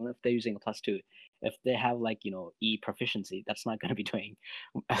even if they're using a +2, if they have like E proficiency, that's not going to be doing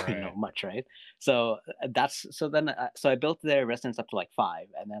much, right? So so I built their resonance up to like 5,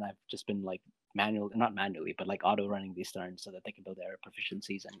 and then I've just been like not manually, but like auto running these turns so that they can build their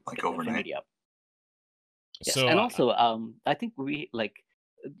proficiencies and like get overnight. the affinity up. Yes, so, and also I think we like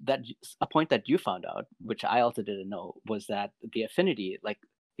that a point that you found out, which I also didn't know, was that the affinity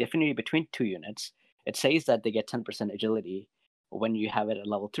between 2 units, it says that they get 10% agility when you have it at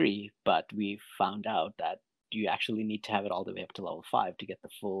level 3, but we found out that you actually need to have it all the way up to level 5 to get the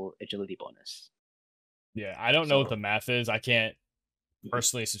full agility bonus. Yeah, I don't know what the math is. I can't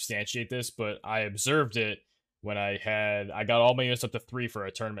personally substantiate this, but I observed it when I got all my units up to 3 for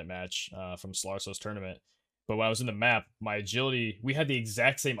a tournament match from Slarso's tournament. But when I was in the map, my agility, we had the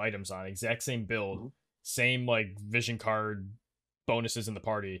exact same items on, exact same build, same like vision card bonuses in the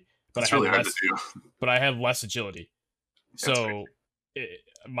party. But That's really hard to do. But I had less agility. So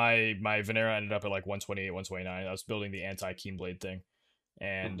my Venera ended up at like 128, 129. I was building the anti-Keenblade thing.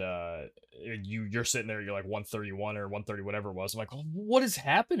 And you're sitting there, you're like 131 or 130, whatever it was. I'm like, oh, what is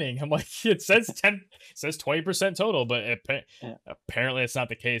happening? I'm like, it says 20% total, but apparently it's not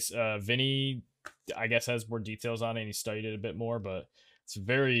the case. Vinny, I guess, has more details on it, and he studied it a bit more, but it's a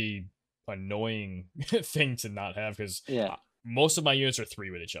very annoying thing to not have, because most of my units are 3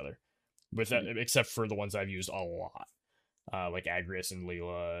 with each other, except for the ones I've used a lot. Like Agrias and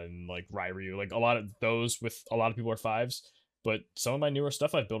Leela and like Ryryu, like a lot of those with a lot of people are 5s. But some of my newer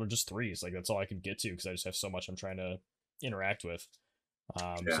stuff I've built are just 3s. Like that's all I can get to because I just have so much I'm trying to interact with.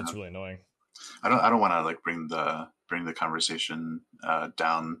 So it's really annoying. I don't want to like bring the conversation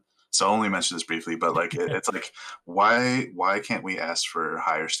down. So I'll only mention this briefly, but like it's like why can't we ask for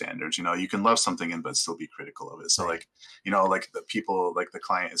higher standards? You can love something but still be critical of it. So like like the people, like the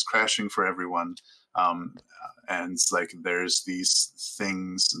client is crashing for everyone, and it's like there's these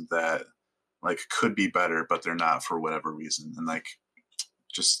things that like could be better, but they're not for whatever reason. And like,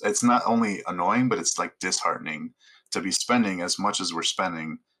 just, it's not only annoying, but it's like disheartening to be spending as much as we're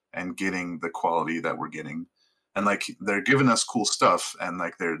spending and getting the quality that we're getting. And like, they're giving us cool stuff and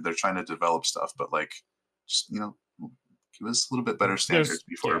like, they're trying to develop stuff, but like, just, give us a little bit better standards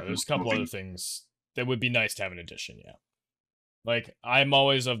before. There's a couple other things that would be nice to have in addition. Yeah. Like, I'm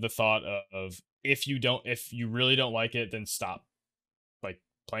always of the thought of if you really don't like it, then stop like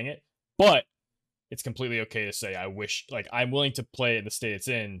playing it. But it's completely okay to say I wish, like, I'm willing to play it in the state it's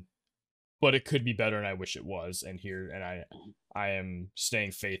in, but it could be better and I wish it was. And I am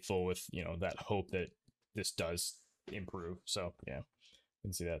staying faithful with, that hope that this does improve. So yeah, I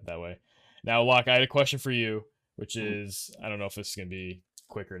can see that way. Now, Locke, I had a question for you, which is, I don't know if this is gonna be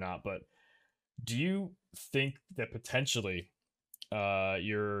quick or not, but do you think that potentially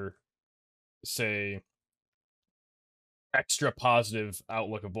your, say, extra positive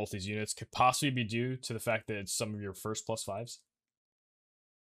outlook of both these units could possibly be due to the fact that it's some of your first +5s?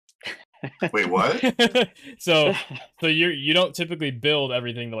 Wait, what? so you don't typically build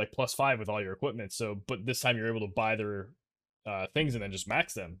everything to like +5 with all your equipment. So, but this time you're able to buy their things and then just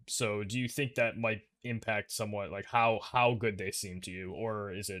max them. So, do you think that might impact somewhat like how good they seem to you,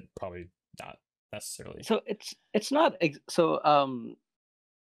 or is it probably not necessarily? So it's not so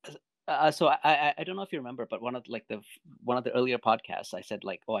I don't know if you remember, but one of the earlier podcasts I said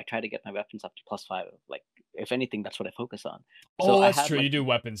like, oh, I try to get my weapons up to +5. Like, if anything, that's what I focus on. So Oh, that's true. You do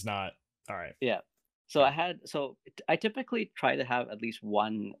weapons, not all right. Yeah. So I typically try to have at least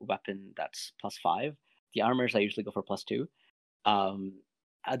one weapon that's +5. The armors I usually go for +2.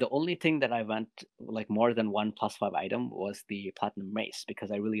 The only thing that I went like more than one +5 item was the Platinum Mace,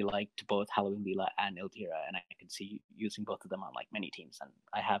 because I really liked both Halloween Leela and Ildira, and I could see using both of them on like many teams, and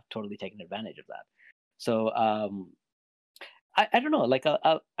I have totally taken advantage of that. So I don't know, like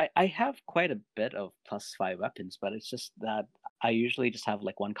I have quite a bit of +5 weapons, but it's just that I usually just have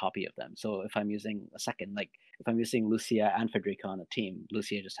like one copy of them. So if I'm using a second, like if I'm using Lucia and Federica on a team,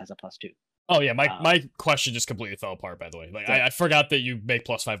 Lucia just has a +2. Oh yeah, my question just completely fell apart. By the way, like yeah. I forgot that you make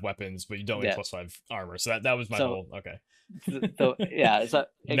 +5 weapons, but you don't make +5 armor. So that was my whole okay. So yeah, so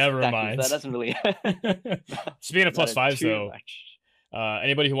never mind. So that doesn't really. Speaking of +5s, though,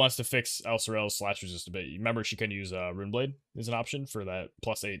 anybody who wants to fix Elsirelle's slash resist a bit, remember she can use Runeblade as an option for that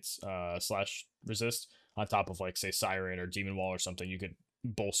 +8 slash resist on top of like say Siren or Demon Wall or something. You could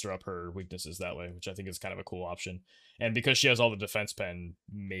bolster up her weaknesses that way, which I think is kind of a cool option. And because she has all the defense pen,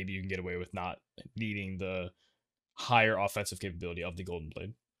 maybe you can get away with not needing the higher offensive capability of the Golden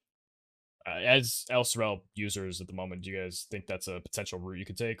Blade. As Elsirelle users at the moment, do you guys think that's a potential route you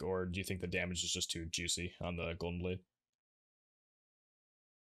could take, or do you think the damage is just too juicy on the Golden Blade?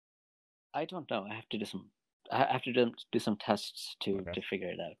 I don't know. I have to do some tests to figure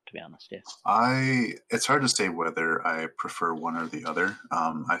it out, to be honest. Yeah. It's hard to say whether I prefer one or the other.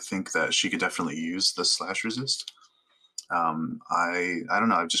 I think that she could definitely use the slash resist. I don't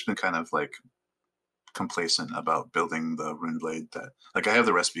know. I've just been kind of like complacent about building the rune blade. That like I have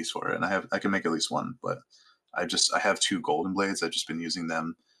the recipes for it, and I can make at least one, but I have 2 golden blades. I've just been using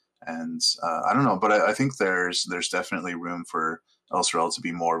them, and I don't know. But I think there's definitely room for Elsirelle to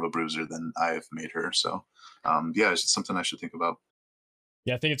be more of a bruiser than I've made her. So yeah, it's something I should think about.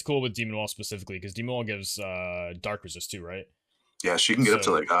 Yeah, I think it's cool with Demon Wall specifically because Demon Wall gives dark resist too, right? Yeah, she can get up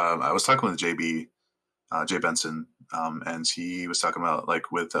to like I was talking with Jay Benson, and he was talking about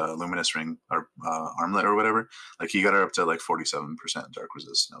like with Luminous Ring or Armlet or whatever, like he got her up to like 47% dark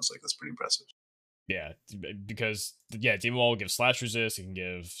resist, and I was like, that's pretty impressive. Yeah, because Demon Wall will give slash resist, it can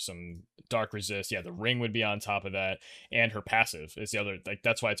give some dark resist. Yeah, the ring would be on top of that, and her passive is the other. Like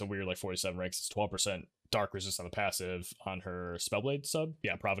that's why it's a weird like 47 ranks. It's 12% dark resist on the passive on her Spellblade sub.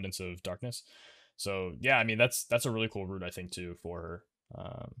 Yeah, Providence of Darkness. So yeah, I mean that's a really cool route I think too for her.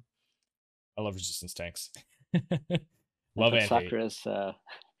 I love resistance tanks. Love and hate.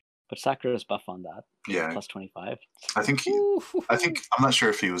 But Sakura's buff on that. Yeah, +25. I think I'm not sure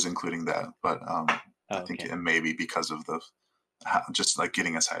if he was including that, but I think it may be because of the just like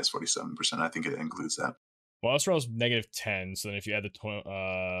getting as high as 47%. I think it includes that. Well, Elsirelle's -10, so then if you add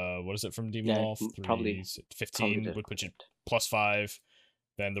the what is it from Demon Wall? Probably 15 would put you +5.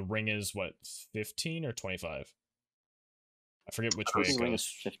 Then the ring is what, 15 or 25? I forget which way it goes. The ring is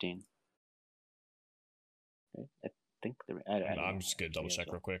 15. I think I'm just gonna double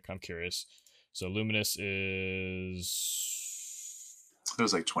check real quick. I'm curious. So Luminous is it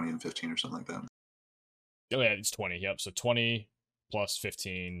was like 20 and 15 or something like that. Oh yeah, it's 20. Yep. So 20 plus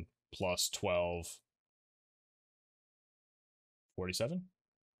 15 plus 12, 47.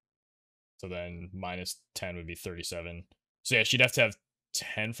 So then -10 would be 37. So yeah, she'd have to have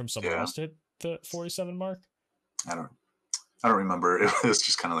 10 from somewhere else to hit the 47 mark. I don't remember. It was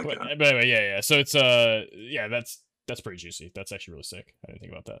just kind of like that. But anyway, yeah. So it's yeah, that's pretty juicy. That's actually really sick. I didn't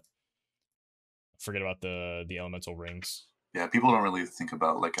think about that. Forget about the elemental rings. Yeah, people don't really think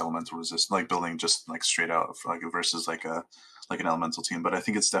about like elemental resist, like building just like straight out like versus like an elemental team. But I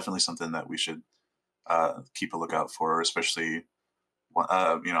think it's definitely something that we should keep a lookout for, especially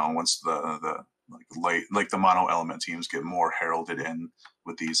once the like the mono element teams get more heralded in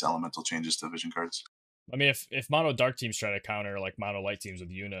with these elemental changes to vision cards. I mean, if mono dark teams try to counter like mono light teams with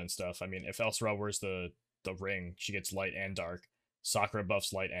Yuna and stuff, I mean, if Elsirelle wears the ring, she gets light and dark. Sakura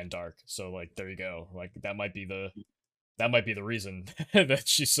buffs light and dark, so like there you go. Like that might be the reason that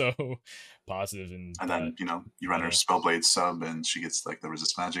she's so positive. And then you run her Spellblade sub, and she gets like the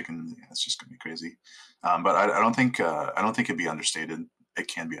resist magic, and it's just gonna be crazy. But I don't think it'd be understated. It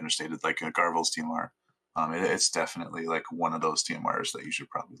can be understated, like Garvall's TMR. It's definitely like one of those TMRs that you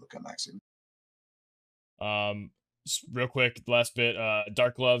should probably look at maxing. Real quick, last bit.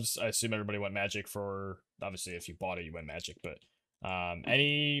 Dark Gloves. I assume everybody went Magic for. Obviously, if you bought it, you went Magic. But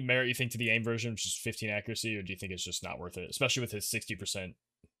any merit you think to the aim version, which is 15 accuracy, or do you think it's just not worth it, especially with his 60%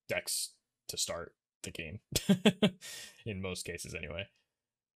 dex to start the game? In most cases, anyway.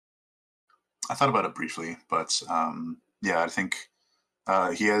 I thought about it briefly, but yeah, I think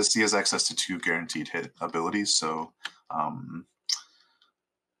he has access to 2 guaranteed hit abilities, so.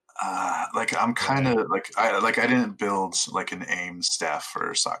 Like I'm kind of I didn't build like an aim staff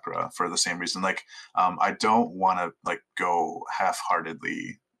for Sakura for the same reason. Like I don't want to like go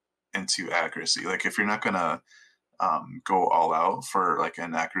half-heartedly into accuracy. Like if you're not gonna go all out for like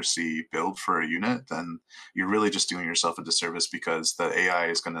an accuracy build for a unit, then you're really just doing yourself a disservice, because the AI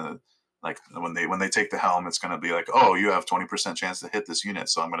is gonna like when they take the helm, it's gonna be like, oh, you have 20% chance to hit this unit,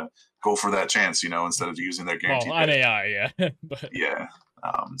 so I'm gonna go for that chance, instead of using their guaranteed. Well, on AI, yeah. But... yeah.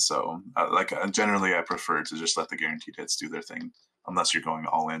 So generally I prefer to just let the guaranteed hits do their thing, unless you're going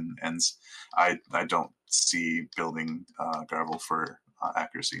all in, and I don't see building Garvall for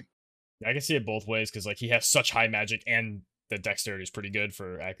accuracy. I can see it both ways, because like he has such high magic and the dexterity is pretty good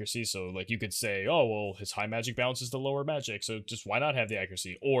for accuracy, so like you could say, oh well, his high magic balances the lower magic, so just why not have the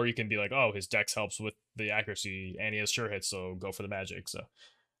accuracy? Or you can be like, oh, his dex helps with the accuracy and he has sure hits, so go for the magic.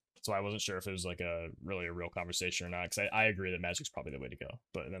 So I wasn't sure if it was like a real conversation or not, because I agree that magic's probably the way to go.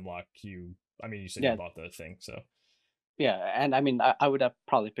 But then Locke, you said you bought the thing, so yeah, and I mean I would have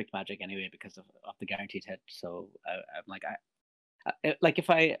probably picked magic anyway because of the guaranteed hit. So I'm like like if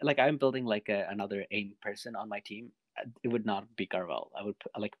I'm building like another aim person on my team, it would not be Garvall. I would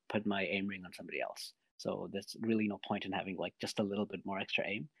put my aim ring on somebody else. So there's really no point in having like just a little bit more extra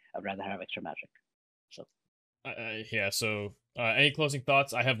aim. I'd rather have extra magic. So yeah. So any closing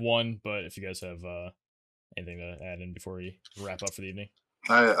thoughts? I have one, but if you guys have anything to add in before we wrap up for the evening,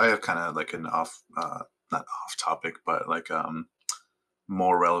 I have kind of like an not off topic, but like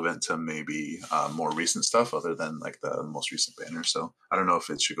more relevant to maybe more recent stuff other than like the most recent banner. So I don't know if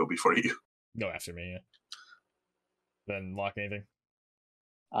it should go before you. Go after me, yeah. Then Locke, anything?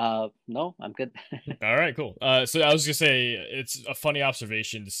 No, I'm good. All right, cool. So I was gonna say it's a funny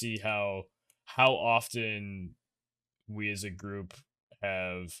observation to see how often we as a group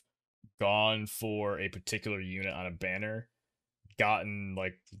have gone for a particular unit on a banner, gotten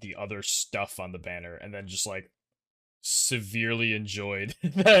like the other stuff on the banner, and then just like severely enjoyed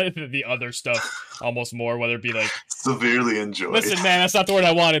the other stuff almost more, whether it be like severely enjoyed. Listen, man, that's not the word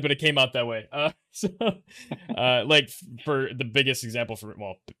I wanted, but it came out that way. Like for the biggest example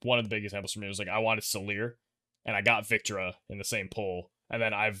one of the big examples for me was like I wanted Selir, and I got Victra in the same pull, and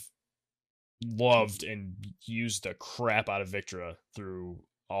then I've loved and used the crap out of Victra through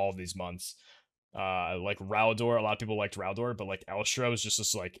all of these months. Like Raldor, a lot of people liked Raldor, but like Elstra was just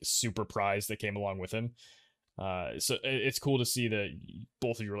this like super prize that came along with him. So it's cool to see that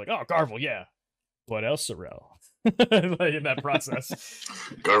both of you were like, oh, Garvall, yeah, but Elsirelle, like in that process.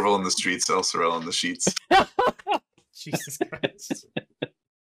 Garvall in the streets, Elsirelle in the sheets. Jesus Christ.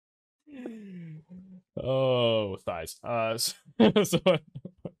 Oh, thighs. So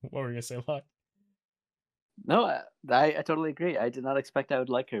what were you gonna say, Locke? No, I totally agree. I did not expect I would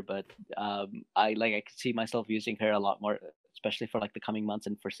like her, but I could see myself using her a lot more, especially for like the coming months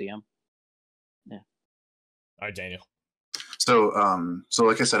and for CM. Yeah. All right, Daniel. So, so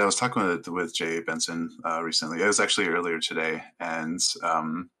like I said, I was talking with Jay Benson recently. It was actually earlier today, and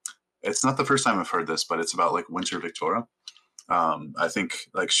it's not the first time I've heard this, but it's about like Winter Victoria. I think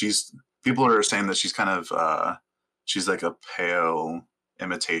like people are saying that she's kind of she's like a pale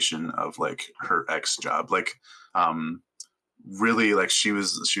imitation of like her ex job. Like, really, like she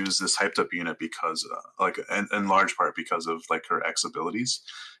was this hyped up unit because like in large part because of like her ex abilities,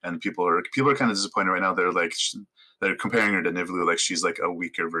 and people are kind of disappointed right now. They're like they're comparing her to Nivlu, like she's like a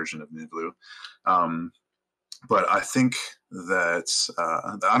weaker version of Nivlu. But I think that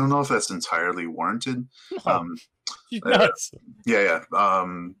I don't know if that's entirely warranted. Yeah.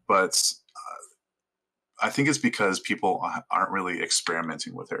 But I think it's because people aren't really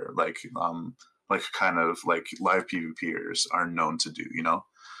experimenting with her. Like kind of like live PvPers are known to do, you know.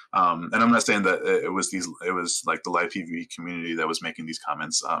 And I'm not saying that it was like the live PvP community that was making these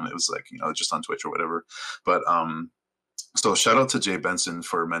comments. It was like, you know, just on Twitch or whatever. But so shout out to Jay Benson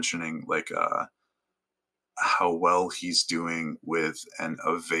for mentioning like how well he's doing with an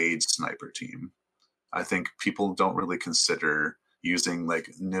evade sniper team. I think people don't really consider using like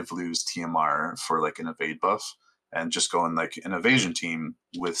Nivlu's TMR for like an evade buff and just going like an evasion team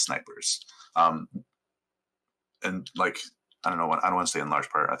with snipers. And like, I don't want to say in large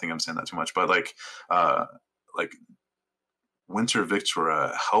part, I think I'm saying that too much, but like Winter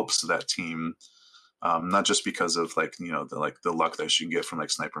Victoria helps that team, not just because of like, you know, the luck that she can get from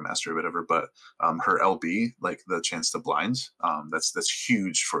like Sniper Master or whatever, but her LB, like the chance to blind, that's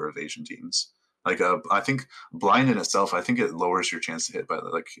huge for evasion teams. Like I think blind in itself, I think it lowers your chance to hit by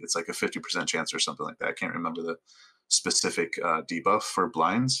like, it's like a 50% chance or something like that. I can't remember the specific debuff for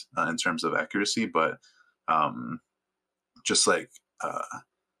blinds in terms of accuracy, but just like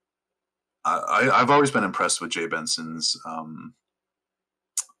I've always been impressed with Jay Benson's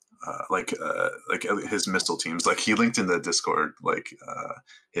like his missile teams. Like he linked in the Discord like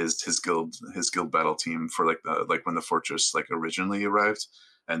his guild battle team for like when the fortress like originally arrived,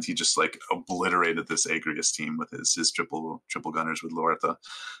 and he just like obliterated this Agrius team with his triple gunners with Loretta.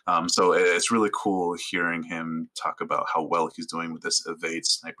 So it's really cool hearing him talk about how well he's doing with this evade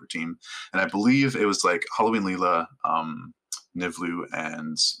sniper team. And I believe it was like Halloween Leela, Nivlu,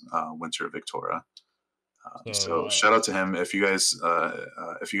 and Winter Victoria. So shout out to him. If you guys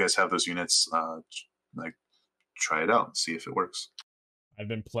have those units, like try it out, see if it works. I've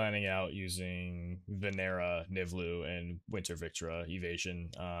been planning out using Venera, Nivlu, and Winter Victoria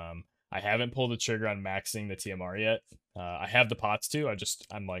evasion. I haven't pulled the trigger on maxing the TMR yet. I have the pots too.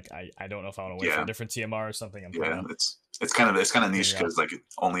 I'm like, I don't know if I want to wait for a different TMR or something. It's kind of niche because like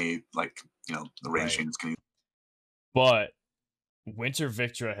only like, you know, the range units can use. But Winter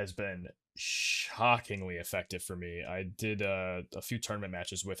Victoria has been shockingly effective for me. I did a few tournament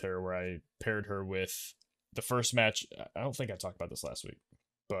matches with her where I paired her with the first match. I don't think I talked about this last week,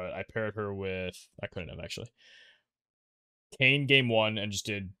 but I paired her with, I couldn't have actually, Kane game 1 and just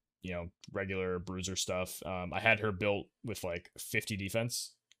did, you know, regular bruiser stuff. I had her built with like 50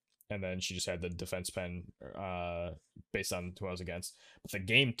 defense, and then she just had the defense pen based on who I was against. But the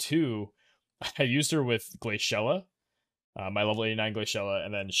game 2, I used her with Glaciella, my level 89 Glaciella,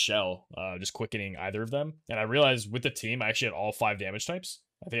 and then Shell, just quickening either of them. And I realized with the team, I actually had all 5 damage types.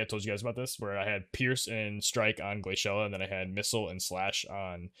 I think I told you guys about this, where I had Pierce and Strike on Glaciella, and then I had Missile and Slash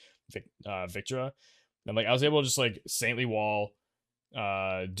on Victoria. And like I was able to just like Saintly Wall,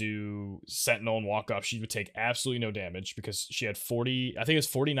 do Sentinel and walk up. She would take absolutely no damage because she had 40, I think it was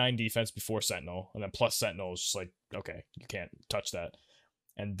 49 defense before Sentinel, and then plus Sentinel is just like, okay, you can't touch that.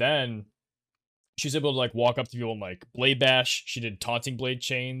 And then she's able to like walk up to people and like Blade Bash. She did Taunting Blade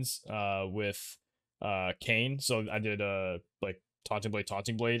chains with Kane. So I did like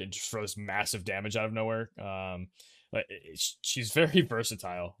Taunting Blade, and just throws massive damage out of nowhere. She's very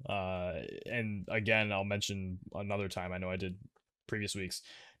versatile. And again, I'll mention another time, I know I did previous weeks,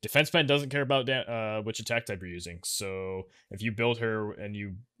 Defense Pen doesn't care about which attack type you're using. So if you build her and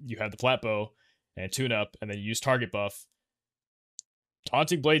you have the flat bow and tune up and then you use target buff,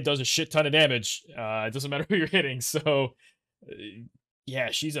 Taunting Blade does a shit ton of damage. It doesn't matter who you're hitting. So yeah,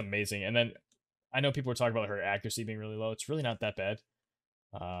 she's amazing. And then I know people were talking about her accuracy being really low. It's really not that bad.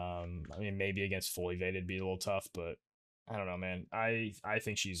 I mean, maybe against full evade it'd be a little tough, but I don't know, man. I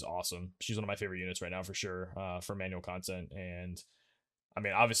think she's awesome. She's one of my favorite units right now for sure, for manual content. And I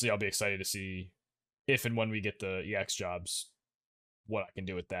mean, obviously I'll be excited to see if and when we get the EX jobs, what I can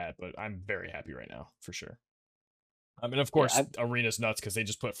do with that. But I'm very happy right now for sure. I mean, of course, Arena's nuts because they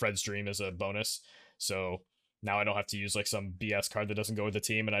just put Fred's Dream as a bonus. So now I don't have to use like some BS card that doesn't go with the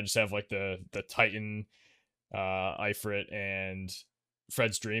team, and I just have like the Titan, Ifrit, and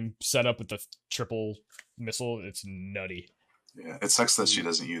Fred's Dream set up with the triple missile. It's nutty. Yeah, it sucks that she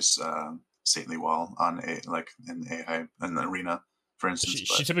doesn't use Saintly Wall on in AI in the Arena, for instance.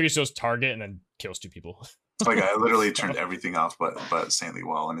 She typically just goes target and then kills 2 people. Like I literally turned everything off but Saintly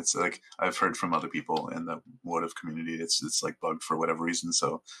Wall, and it's like I've heard from other people in the What If community, it's like bugged for whatever reason.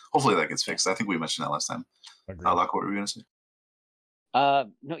 So hopefully that gets fixed. I think we mentioned that last time. Locke, what were we gonna say?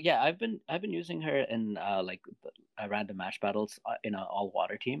 No, yeah, I've been using her in like random match battles in an all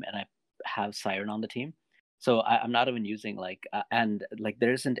water team, and I have Siren on the team, so I'm not even using like and like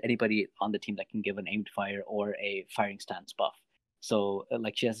there isn't anybody on the team that can give an aimed fire or a firing stance buff. So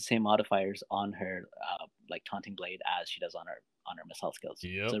like she has the same modifiers on her like Taunting Blade as she does on her missile skills.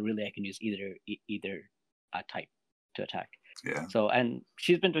 Yep. So really I can use either type to attack. Yeah. So, and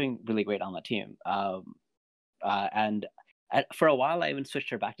she's been doing really great on the team. And for a while, I even switched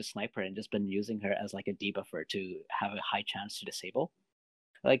her back to sniper and just been using her as like a debuffer to have a high chance to disable.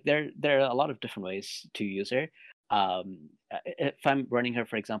 Like there are a lot of different ways to use her. If I'm running her,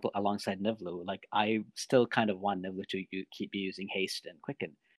 for example, alongside Nivlu, like I still kind of want Nivlu to keep using haste and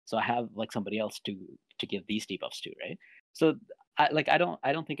quicken. So I have like somebody else to give these debuffs to, right? So I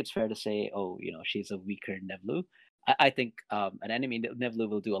don't think it's fair to say, oh, she's a weaker Nivlu. I think an enemy Nivlu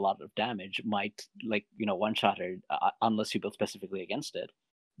will do a lot of damage, might one shot her unless you build specifically against it.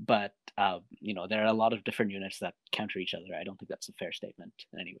 But there are a lot of different units that counter each other. I don't think that's a fair statement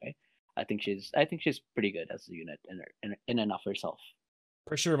in any way. I think she's pretty good as a unit in and of herself.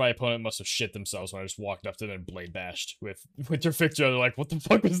 For sure, my opponent must have shit themselves when I just walked up to them and blade bashed with their Victor. They're like, "What the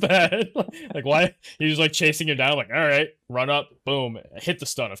fuck was that?" Like, why? He was like chasing him down. I'm like, all right, run up, boom, hit the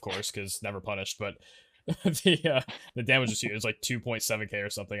stun, of course, because never punished. But the damage was huge. It was like 2.7k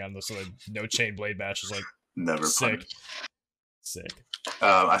or something on this no chain blade bash. Is like never sick. Punished. Sick.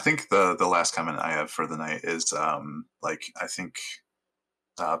 I think the last comment I have for the night is I think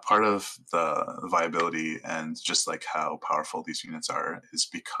part of the viability and just like how powerful these units are is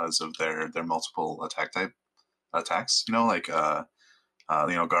because of their multiple attacks.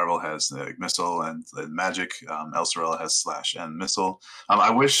 Garvall has the missile and the magic. Elsirelle has slash and missile. I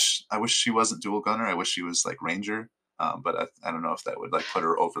wish she wasn't dual gunner. I wish she was like ranger. But I don't know if that would like put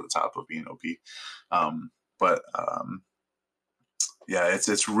her over the top of being OP. Yeah,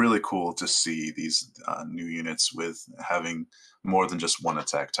 it's really cool to see these new units with having more than just one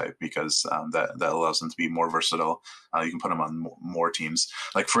attack type, because that allows them to be more versatile. You can put them on more teams.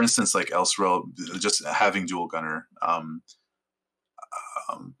 Like for instance, like Elsirelle, just having dual gunner. I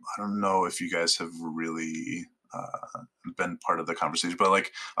don't know if you guys have really been part of the conversation, but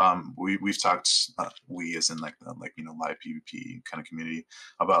like we've talked, we as in like live PvP kind of community,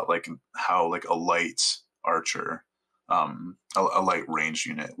 about like how like a light archer, a light range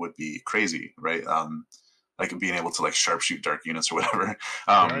unit would be crazy, right? Like being able to like sharpshoot dark units or whatever.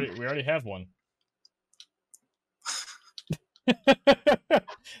 We already have one.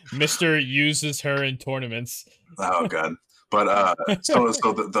 Mister uses her in tournaments. Oh god. But so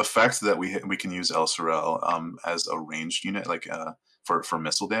the fact that we can use Elsirelle as a ranged unit, like for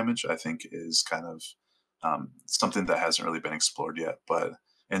missile damage, I think is kind of something that hasn't really been explored yet. But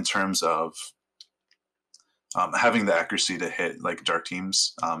in terms of having the accuracy to hit like dark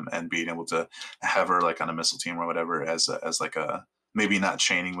teams and being able to have her like on a missile team or whatever as like a, maybe not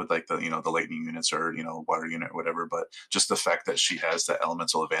chaining with like the the lightning units or water unit or whatever, but just the fact that she has that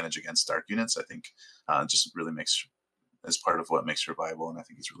elemental advantage against dark units, I think just really makes, as part of what makes her viable, and I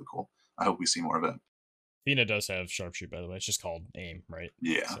think it's really cool. I hope we see more of it. Athena does have sharpshoot, by the way. It's just called aim, right?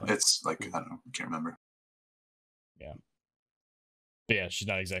 Yeah, so it's like I don't know, I can't remember. Yeah. But yeah, she's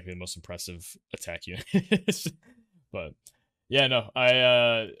not exactly the most impressive attack unit. But yeah, no,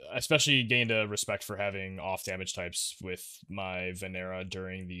 I especially gained a respect for having off damage types with my Venera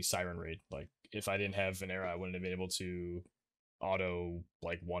during the Siren raid. Like, if I didn't have Venera, I wouldn't have been able to auto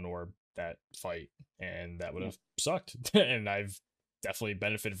like one orb that fight, and that would have sucked. And I've definitely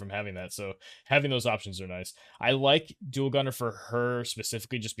benefited from having that. So having those options are nice. I like dual gunner for her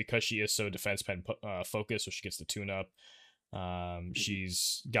specifically just because she is so defense pen focused, so she gets the tune up.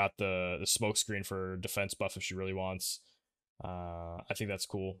 She's got the smoke screen for defense buff if she really wants. I think that's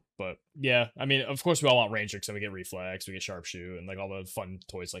cool. But yeah, I mean, of course we all want ranger, because we get reflex, we get sharpshoot, and like all the fun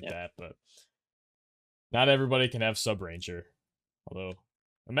toys like that. But not everybody can have sub ranger. Although,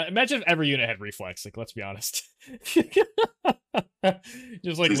 imagine if every unit had reflex. Like, let's be honest.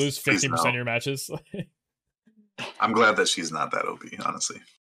 Just like lose 50% of your matches. I'm glad that she's not that OP, honestly.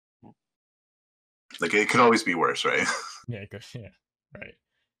 Like, it could always be worse, right? Yeah, yeah, right.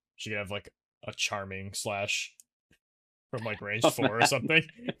 She could have like a charming slash from like range 4 or something.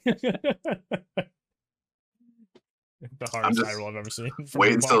 The hardest eye roll I've ever seen.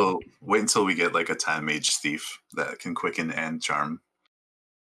 Wait until we get like a 10 mage thief that can quicken and charm.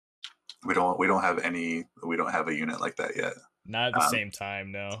 We don't have a unit like that yet. Not at the same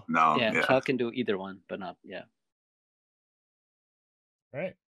time, no. No. Yeah, Chuck can do either one, but not All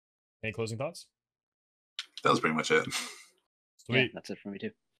right. Any closing thoughts? That was pretty much it. Sweet. Yeah, that's it for me too.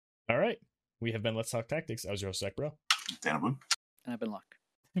 All right. We have been Let's Talk Tactics. I was your host, Zach Bro. Dan Boone. And I've been Locke.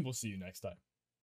 And we'll see you next time.